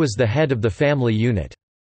that she was the head of the family unit.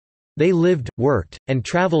 They lived, worked, and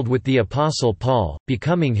traveled with the Apostle Paul,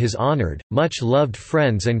 becoming his honored, much-loved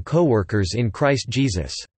friends and co-workers in Christ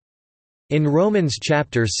Jesus. In Romans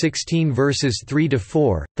chapter 16 verses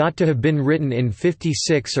 3–4, thought to have been written in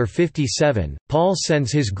 56 or 57, Paul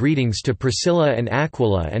sends his greetings to Priscilla and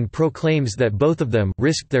Aquila and proclaims that both of them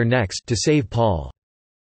risked their necks to save Paul's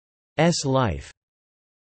life.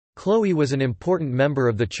 Chloe was an important member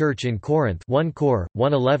of the church in Corinth, 1 Cor.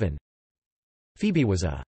 1:11. Phoebe was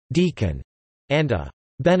a deacon and a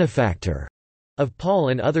benefactor of Paul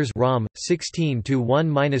and others. Rom.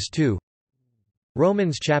 16:1–2.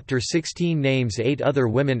 Romans chapter 16 names 8 other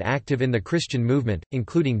women active in the Christian movement,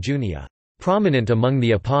 including Junia, prominent among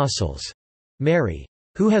the apostles, Mary,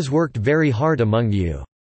 who has worked very hard among you,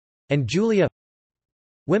 and Julia.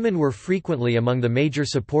 Women were frequently among the major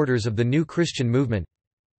supporters of the new Christian movement.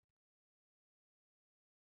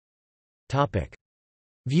 Topic: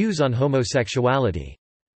 Views on homosexuality.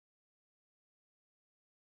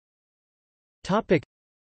 Topic: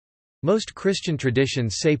 Most Christian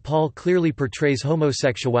traditions say Paul clearly portrays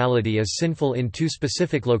homosexuality as sinful in 2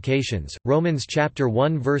 specific locations, Romans chapter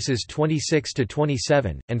 1 verses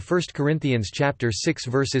 26–27, and 1 Corinthians chapter 6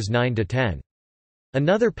 verses 9–10.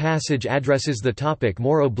 Another passage addresses the topic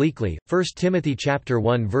more obliquely, 1 Timothy chapter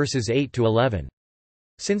 1 verses 8–11.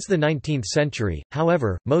 Since the 19th century,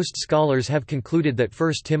 however, most scholars have concluded that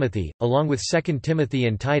 1 Timothy, along with 2 Timothy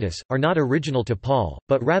and Titus, are not original to Paul,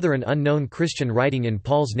 but rather an unknown Christian writing in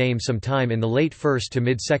Paul's name sometime in the late 1st to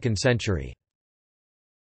mid-2nd century.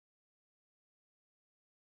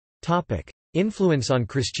 Influence on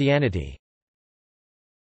Christianity.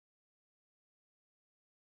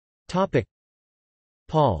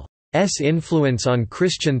 Paul's influence on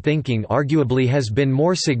Christian thinking arguably has been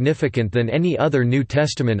more significant than any other New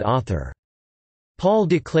Testament author. Paul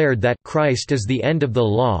declared that Christ is the end of the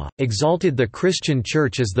law, exalted the Christian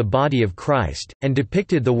church as the body of Christ, and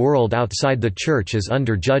depicted the world outside the church as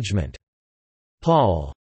under judgment.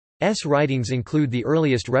 Paul's writings include the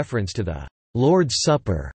earliest reference to the Lord's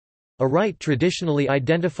Supper, a rite traditionally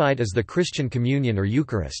identified as the Christian communion or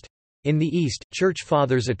Eucharist. In the East, Church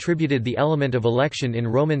Fathers attributed the element of election in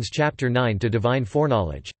Romans chapter 9 to divine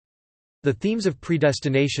foreknowledge. The themes of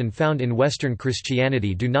predestination found in Western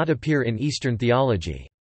Christianity do not appear in Eastern theology.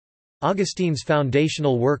 Augustine's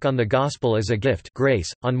foundational work on the gospel as a gift,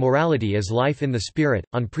 grace, on morality as life in the Spirit,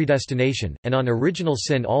 on predestination, and on original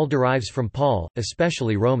sin all derives from Paul,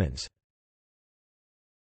 especially Romans.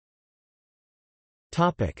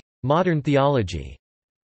 Modern theology.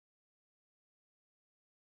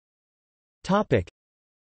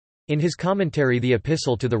 In his commentary The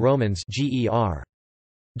Epistle to the Romans Ger.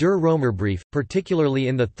 Der Römerbrief, particularly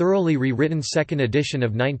in the thoroughly rewritten second edition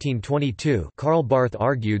of 1922, Karl Barth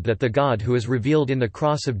argued that the God who is revealed in the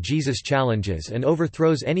cross of Jesus challenges and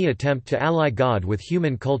overthrows any attempt to ally God with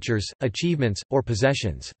human cultures, achievements, or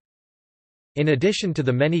possessions. In addition to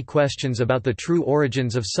the many questions about the true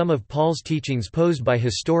origins of some of Paul's teachings posed by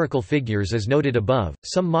historical figures as noted above,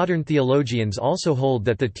 some modern theologians also hold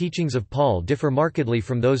that the teachings of Paul differ markedly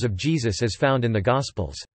from those of Jesus as found in the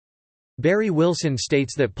Gospels. Barry Wilson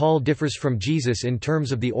states that Paul differs from Jesus in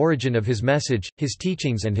terms of the origin of his message, his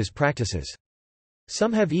teachings and his practices.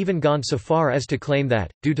 Some have even gone so far as to claim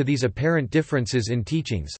that, due to these apparent differences in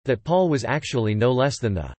teachings, that Paul was actually no less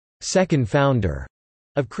than the second founder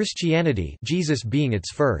of Christianity, Jesus being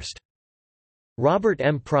its first. Robert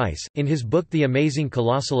M. Price, in his book The Amazing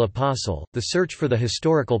Colossal Apostle, The Search for the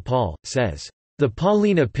Historical Paul, says, "The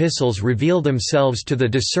Pauline epistles reveal themselves to the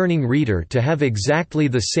discerning reader to have exactly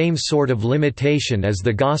the same sort of limitation as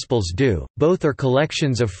the Gospels do, both are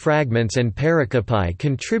collections of fragments and pericopi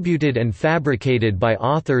contributed and fabricated by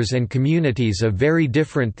authors and communities of very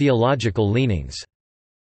different theological leanings."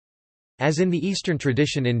 As in the Eastern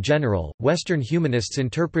tradition in general, Western humanists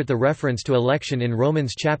interpret the reference to election in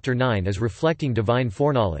Romans chapter 9 as reflecting divine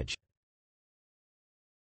foreknowledge.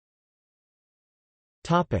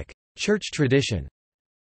 Church tradition.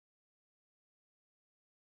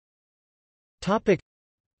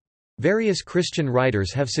 Various Christian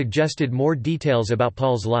writers have suggested more details about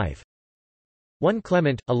Paul's life. 1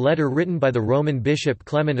 Clement, a letter written by the Roman bishop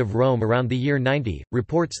Clement of Rome around the year 90,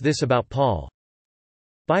 reports this about Paul.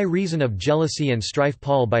 By reason of jealousy and strife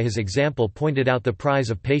Paul by his example pointed out the prize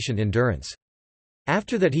of patient endurance.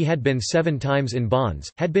 After that he had been 7 times in bonds,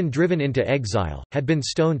 had been driven into exile, had been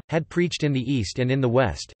stoned, had preached in the east and in the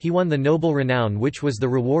west, he won the noble renown which was the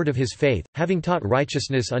reward of his faith, having taught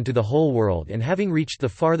righteousness unto the whole world and having reached the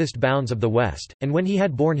farthest bounds of the west, and when he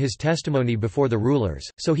had borne his testimony before the rulers,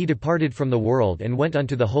 so he departed from the world and went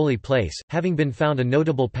unto the holy place, having been found a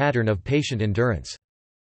notable pattern of patient endurance.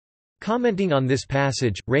 Commenting on this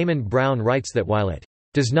passage, Raymond Brown writes that while it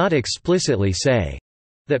does not explicitly say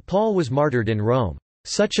that Paul was martyred in Rome,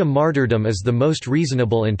 such a martyrdom is the most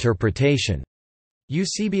reasonable interpretation.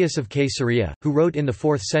 Eusebius of Caesarea, who wrote in the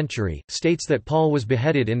 4th century, states that Paul was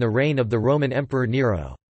beheaded in the reign of the Roman Emperor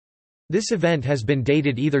Nero. This event has been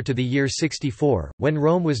dated either to the year 64, when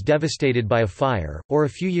Rome was devastated by a fire, or a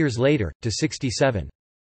few years later, to 67.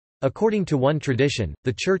 According to one tradition,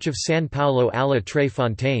 the church of San Paolo alla Tre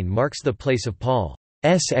Fontane marks the place of Paul's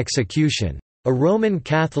execution. A Roman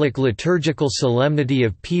Catholic liturgical solemnity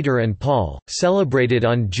of Peter and Paul, celebrated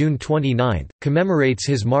on June 29, commemorates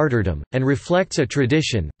his martyrdom, and reflects a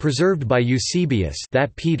tradition, preserved by Eusebius,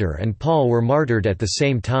 that Peter and Paul were martyred at the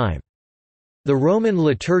same time. The Roman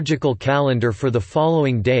liturgical calendar for the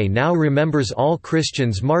following day now remembers all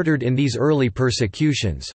Christians martyred in these early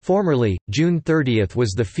persecutions. Formerly, June 30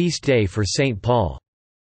 was the feast day for St. Paul.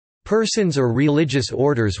 Persons or religious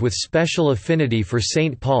orders with special affinity for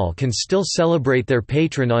St. Paul can still celebrate their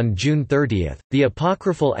patron on June 30. The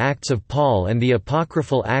apocryphal Acts of Paul and the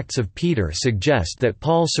apocryphal Acts of Peter suggest that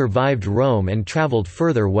Paul survived Rome and traveled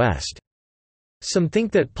further west. Some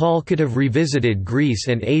think that Paul could have revisited Greece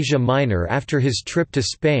and Asia Minor after his trip to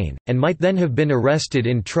Spain, and might then have been arrested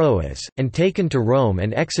in Troas, and taken to Rome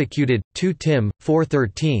and executed. 2 Tim.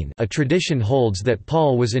 4:13. A tradition holds that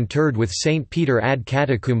Paul was interred with St. Peter ad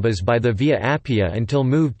Catacumbas by the Via Appia until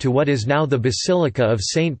moved to what is now the Basilica of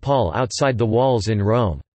St. Paul outside the walls in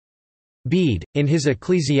Rome. Bede, in his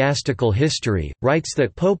Ecclesiastical History, writes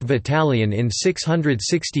that Pope Vitalian in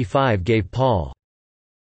 665 gave Paul's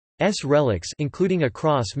relics, including a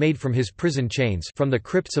cross made from his prison chains, from the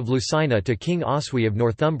crypts of Lucina to King Oswy of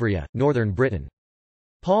Northumbria, northern Britain.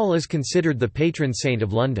 Paul is considered the patron saint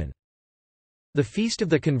of London. The Feast of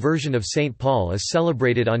the Conversion of St. Paul is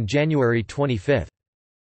celebrated on January 25.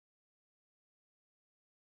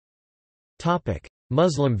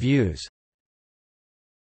 Muslim views.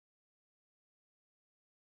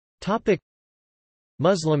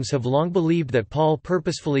 Muslims have long believed that Paul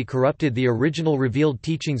purposefully corrupted the original revealed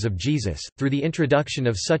teachings of Jesus, through the introduction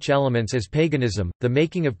of such elements as paganism, the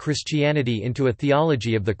making of Christianity into a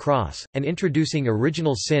theology of the cross, and introducing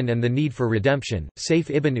original sin and the need for redemption. Saif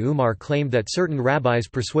ibn Umar claimed that certain rabbis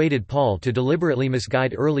persuaded Paul to deliberately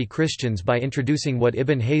misguide early Christians by introducing what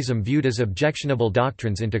Ibn Hazm viewed as objectionable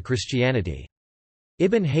doctrines into Christianity.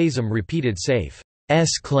 Ibn Hazm repeated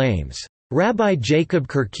Saif's claims. Rabbi Jacob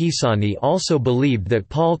Kirkisani also believed that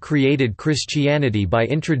Paul created Christianity by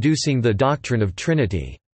introducing the doctrine of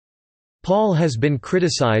Trinity. Paul has been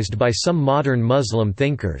criticized by some modern Muslim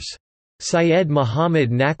thinkers. Syed Muhammad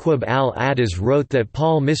Naqib al-Adaz wrote that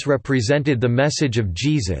Paul misrepresented the message of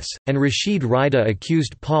Jesus, and Rashid Rida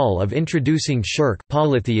accused Paul of introducing shirk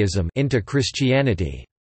polytheism into Christianity.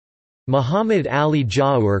 Muhammad Ali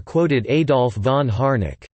Jawhar quoted Adolf von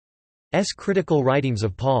Harnack's critical writings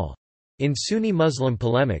of Paul. In Sunni Muslim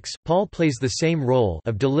polemics, Paul plays the same role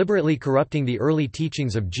of deliberately corrupting the early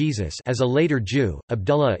teachings of Jesus as a later Jew,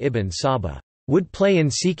 Abdullah ibn Saba, would play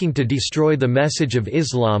in seeking to destroy the message of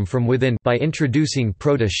Islam from within by introducing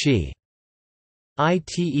proto-Shiite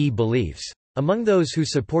beliefs. Among those who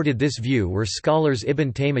supported this view were scholars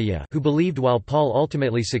Ibn Taymiyyah, who believed while Paul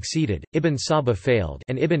ultimately succeeded, Ibn Saba failed,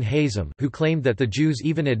 and Ibn Hazm, who claimed that the Jews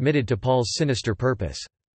even admitted to Paul's sinister purpose.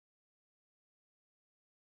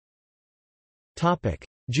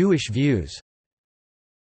 Jewish views.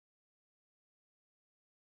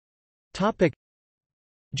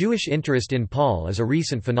 Jewish interest in Paul is a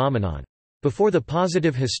recent phenomenon. Before the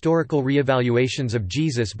positive historical re-evaluations of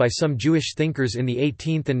Jesus by some Jewish thinkers in the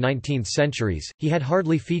 18th and 19th centuries, he had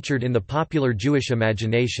hardly featured in the popular Jewish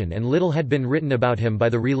imagination and little had been written about him by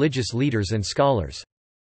the religious leaders and scholars.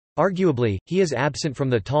 Arguably, he is absent from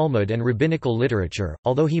the Talmud and rabbinical literature,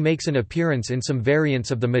 although he makes an appearance in some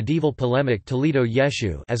variants of the medieval polemic Toledo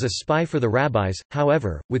Yeshu as a spy for the rabbis.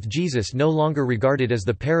 However, with Jesus no longer regarded as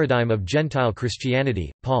the paradigm of Gentile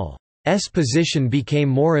Christianity, Paul's position became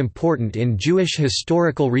more important in Jewish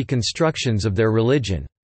historical reconstructions of their religion's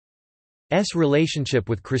relationship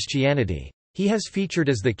with Christianity. He has featured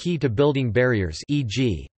as the key to building barriers,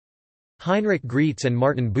 e.g. Heinrich Graetz and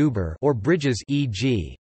Martin Buber, or bridges,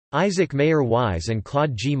 e.g. Isaac Mayer Wise and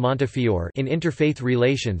Claude G. Montefiore in Interfaith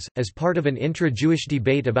Relations, as part of an intra-Jewish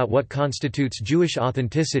debate about what constitutes Jewish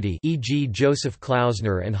authenticity, e.g. Joseph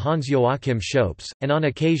Klausner and Hans-Joachim Schoeps, and on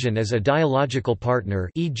occasion as a dialogical partner,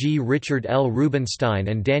 e.g. Richard L. Rubinstein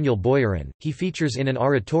and Daniel Boyarin. He features in an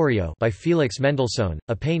oratorio by Felix Mendelssohn,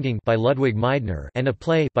 a painting by Ludwig Meidner, and a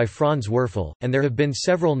play by Franz Werfel, and there have been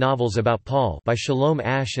several novels about Paul by Shalom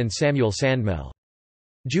Asch and Samuel Sandmel.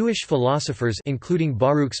 Jewish philosophers including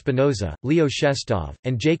Baruch Spinoza, Leo Shestov,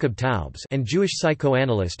 and Jacob Taubes and Jewish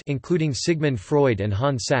psychoanalysts including Sigmund Freud and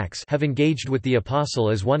Hans Sachs have engaged with the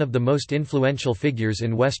Apostle as one of the most influential figures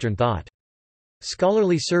in Western thought.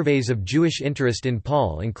 Scholarly surveys of Jewish interest in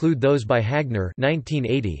Paul include those by Hagner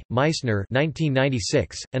 1980, Meissner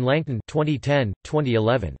 1996, and Langton 2010,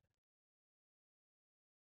 2011.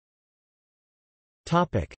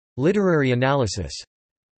 Topic: Literary analysis.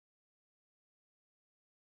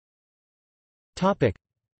 Topic: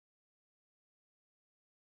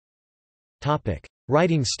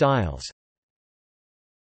 Writing styles.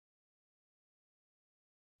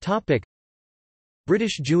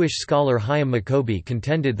 British Jewish scholar Chaim Maccoby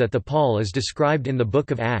contended that the Paul as described in the Book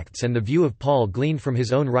of Acts and the view of Paul gleaned from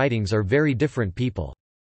his own writings are very different people.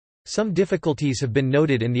 Some difficulties have been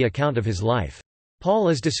noted in the account of his life. Paul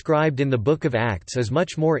as described in the Book of Acts is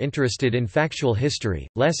much more interested in factual history,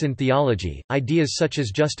 less in theology. Ideas such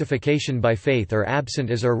as justification by faith are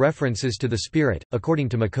absent as are references to the Spirit, according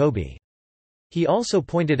to Maccoby. He also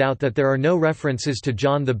pointed out that there are no references to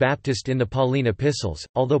John the Baptist in the Pauline epistles,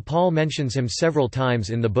 although Paul mentions him several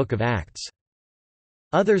times in the Book of Acts.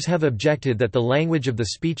 Others have objected that the language of the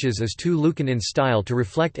speeches is too Lucan in style to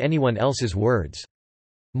reflect anyone else's words.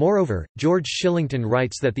 Moreover, George Shillington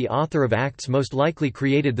writes that the author of Acts most likely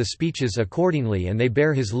created the speeches accordingly and they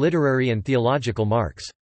bear his literary and theological marks.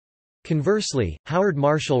 Conversely, Howard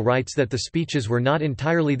Marshall writes that the speeches were not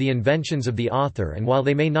entirely the inventions of the author and while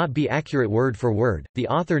they may not be accurate word for word, the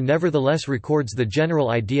author nevertheless records the general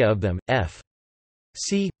idea of them. F.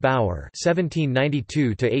 C. Bauer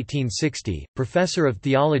 (1792–1860), professor of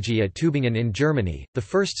theology at Tübingen in Germany, the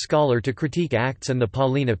first scholar to critique Acts and the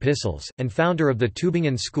Pauline epistles, and founder of the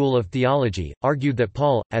Tübingen School of Theology, argued that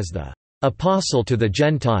Paul, as the «apostle to the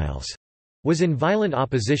Gentiles», was in violent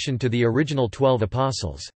opposition to the original 12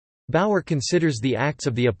 apostles. Bauer considers the Acts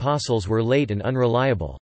of the Apostles were late and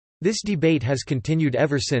unreliable. This debate has continued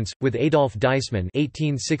ever since, with Adolf Deismann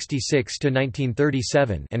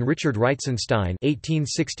 (1866–1937) and Richard Reitzenstein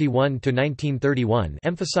 (1861–1931)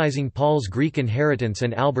 emphasizing Paul's Greek inheritance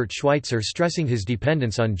and Albert Schweitzer stressing his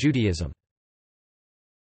dependence on Judaism.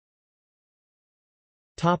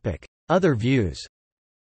 Topic: Other views.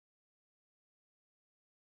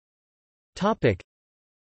 Topic: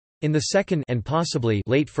 In the 2nd and possibly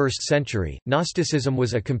late 1st century, Gnosticism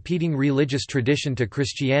was a competing religious tradition to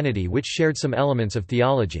Christianity which shared some elements of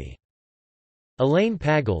theology. Elaine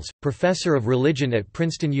Pagels, professor of religion at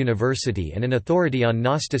Princeton University and an authority on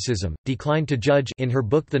Gnosticism, declined to judge in her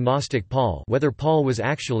book The Gnostic Paul whether Paul was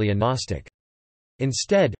actually a Gnostic.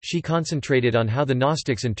 Instead, she concentrated on how the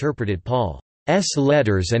Gnostics interpreted Paul's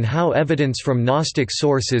letters and how evidence from Gnostic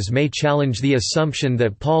sources may challenge the assumption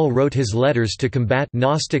that Paul wrote his letters to combat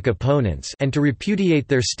Gnostic opponents and to repudiate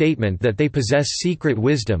their statement that they possess secret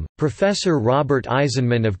wisdom. Professor Robert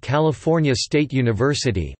Eisenman of California State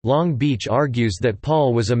University, Long Beach argues that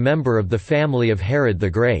Paul was a member of the family of Herod the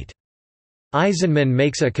Great. Eisenman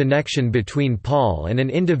makes a connection between Paul and an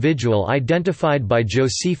individual identified by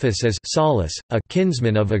Josephus as Saulus, a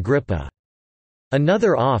kinsman of Agrippa.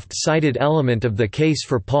 Another oft-cited element of the case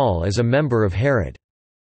for Paul as a member of Herod's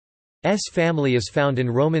family is found in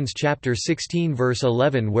Romans chapter 16 verse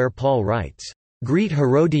 11 where Paul writes, "Greet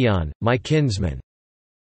Herodion, my kinsman."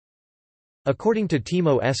 According to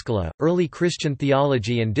Timo Eskola, early Christian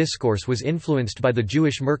theology and discourse was influenced by the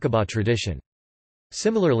Jewish Merkabah tradition.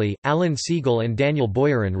 Similarly, Alan Siegel and Daniel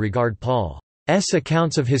Boyarin regard Paul's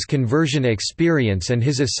accounts of his conversion experience and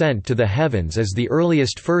his ascent to the heavens as the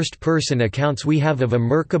earliest first-person accounts we have of a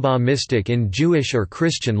Merkabah mystic in Jewish or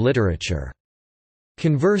Christian literature.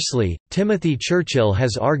 Conversely, Timothy Churchill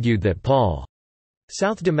has argued that Paul's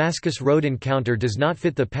South Damascus Road encounter does not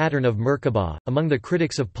fit the pattern of Merkabah. Among the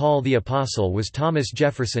critics of Paul the Apostle was Thomas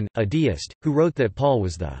Jefferson, a deist, who wrote that Paul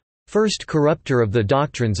was the first corrupter of the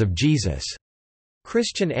doctrines of Jesus.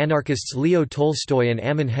 Christian anarchists Leo Tolstoy and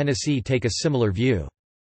Ammon Hennessy take a similar view.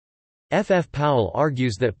 F. F. Powell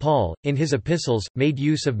argues that Paul, in his epistles, made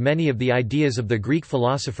use of many of the ideas of the Greek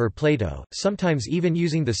philosopher Plato, sometimes even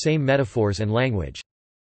using the same metaphors and language.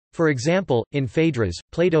 For example, in Phaedrus,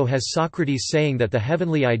 Plato has Socrates saying that the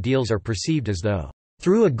heavenly ideals are perceived as though,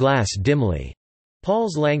 "through a glass dimly",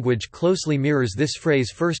 Paul's language closely mirrors this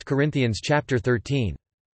phrase 1 Corinthians chapter 13.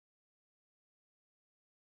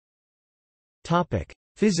 Topic: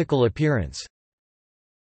 Physical appearance.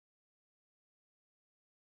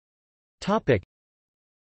 Topic: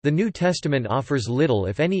 The New Testament offers little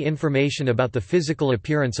if any information about the physical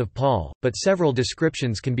appearance of Paul, but several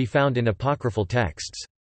descriptions can be found in apocryphal texts.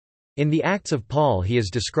 In the Acts of Paul he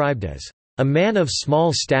is described as a man of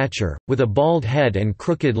small stature, with a bald head and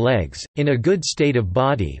crooked legs, in a good state of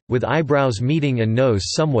body, with eyebrows meeting and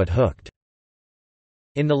nose somewhat hooked.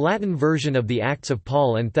 In the Latin version of the Acts of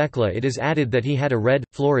Paul and Thecla it is added that he had a red,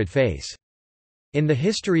 florid face. In the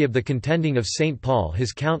history of the contending of St. Paul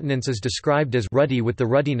his countenance is described as ruddy with the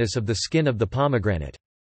ruddiness of the skin of the pomegranate.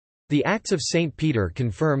 The Acts of St. Peter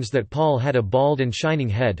confirms that Paul had a bald and shining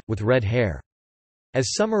head, with red hair.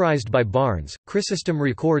 As summarized by Barnes, Chrysostom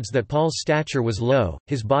records that Paul's stature was low,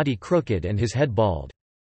 his body crooked and his head bald.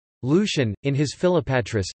 Lucian, in his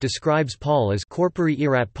Philipatris, describes Paul as corpore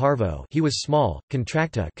erat parvo, he was small,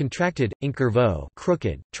 contracted, incurvo,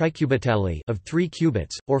 crooked, tricubitali of 3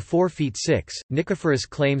 cubits, or 4 feet 6. Nicephorus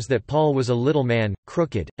claims that Paul was a little man,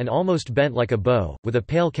 crooked, and almost bent like a bow, with a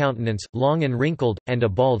pale countenance, long and wrinkled, and a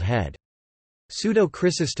bald head.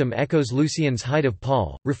 Pseudo-Chrysostom echoes Lucian's height of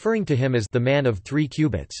Paul, referring to him as the man of 3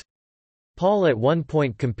 cubits. Paul at one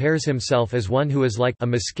point compares himself as one who is like a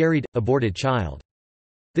miscarried, aborted child.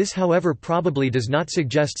 This however probably does not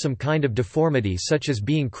suggest some kind of deformity such as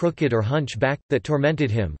being crooked or hunchbacked, that tormented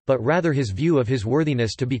him, but rather his view of his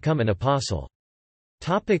worthiness to become an apostle.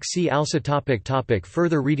 See also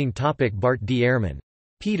Further reading Bart D. Ehrman.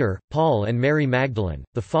 Peter, Paul and Mary Magdalene,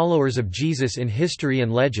 The Followers of Jesus in History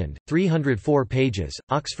and Legend, 304 pages,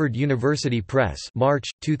 Oxford University Press March,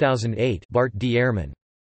 2008 Bart D. Ehrman.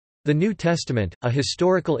 The New Testament, A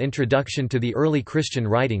Historical Introduction to the Early Christian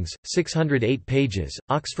Writings, 608 pages,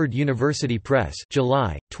 Oxford University Press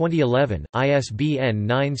July, 2011, ISBN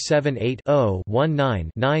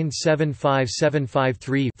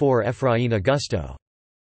 978-0-19-975753-4 Ephraim Augusto.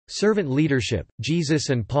 Servant Leadership, Jesus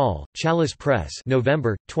and Paul, Chalice Press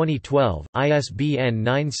November, 2012, ISBN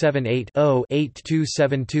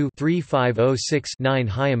 978-0-8272-3506-9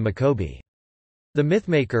 Chaim Maccoby. The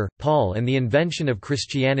Mythmaker, Paul and the Invention of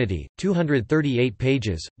Christianity, 238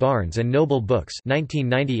 pages, Barnes & Noble Books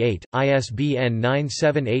 1998, ISBN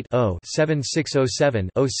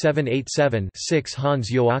 978-0-7607-0787-6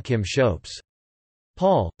 Hans Joachim Schopes.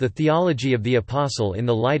 Paul, The Theology of the Apostle in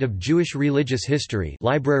the Light of Jewish Religious History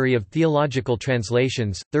Library of Theological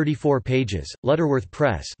Translations, 34 pages, Lutterworth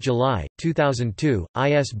Press July, 2002,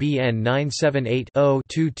 ISBN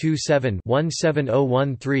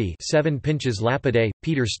 978-0-227-17013-7 Pinches Lapidae,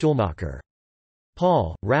 Peter Stuhlmacher.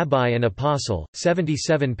 Paul, Rabbi and Apostle,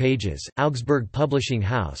 77 pages, Augsburg Publishing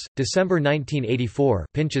House, December 1984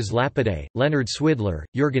 Pinches Lapidae, Leonard Swidler,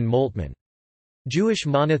 Jürgen Moltmann. Jewish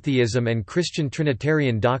Monotheism and Christian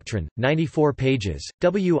Trinitarian Doctrine, 94 pages,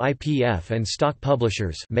 WIPF and Stock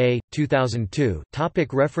Publishers May, 2002.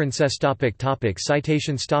 References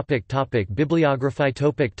Citations Bibliography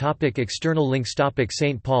External links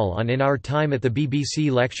St. Paul on In Our Time at the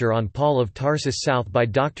BBC Lecture on Paul of Tarsus South by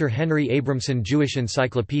Dr. Henry Abramson Jewish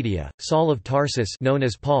Encyclopedia, Saul of Tarsus known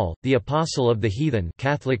as Paul, the Apostle of the Heathen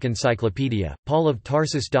Catholic Encyclopedia, Paul of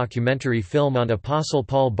Tarsus documentary film on Apostle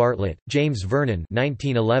Paul Bartlett, James Vernon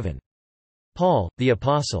 1911. Paul, the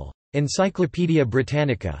Apostle. Encyclopædia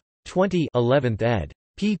Britannica. 20 11th ed.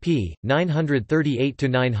 pp.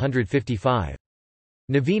 938–955.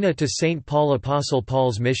 Novena to St. Paul Apostle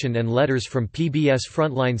Paul's Mission and Letters from PBS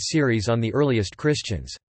Frontline series on the earliest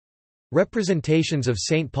Christians. Representations of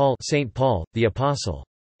St. Paul, the Apostle.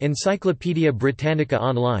 Encyclopædia Britannica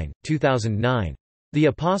Online, 2009. The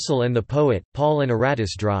Apostle and the Poet, Paul and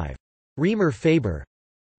Aratus Drive. Reimer Faber.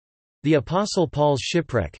 The Apostle Paul's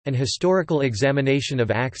Shipwreck, An Historical Examination of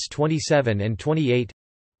Acts 27 and 28.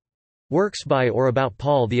 Works by or about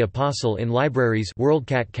Paul the Apostle in libraries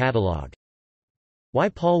WorldCat catalog. Why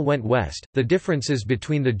Paul Went West, The Differences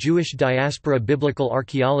Between the Jewish Diaspora Biblical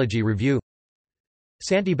Archaeology Review.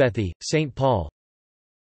 Santibethi, St. Paul.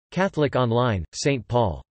 Catholic Online, St.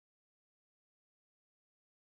 Paul.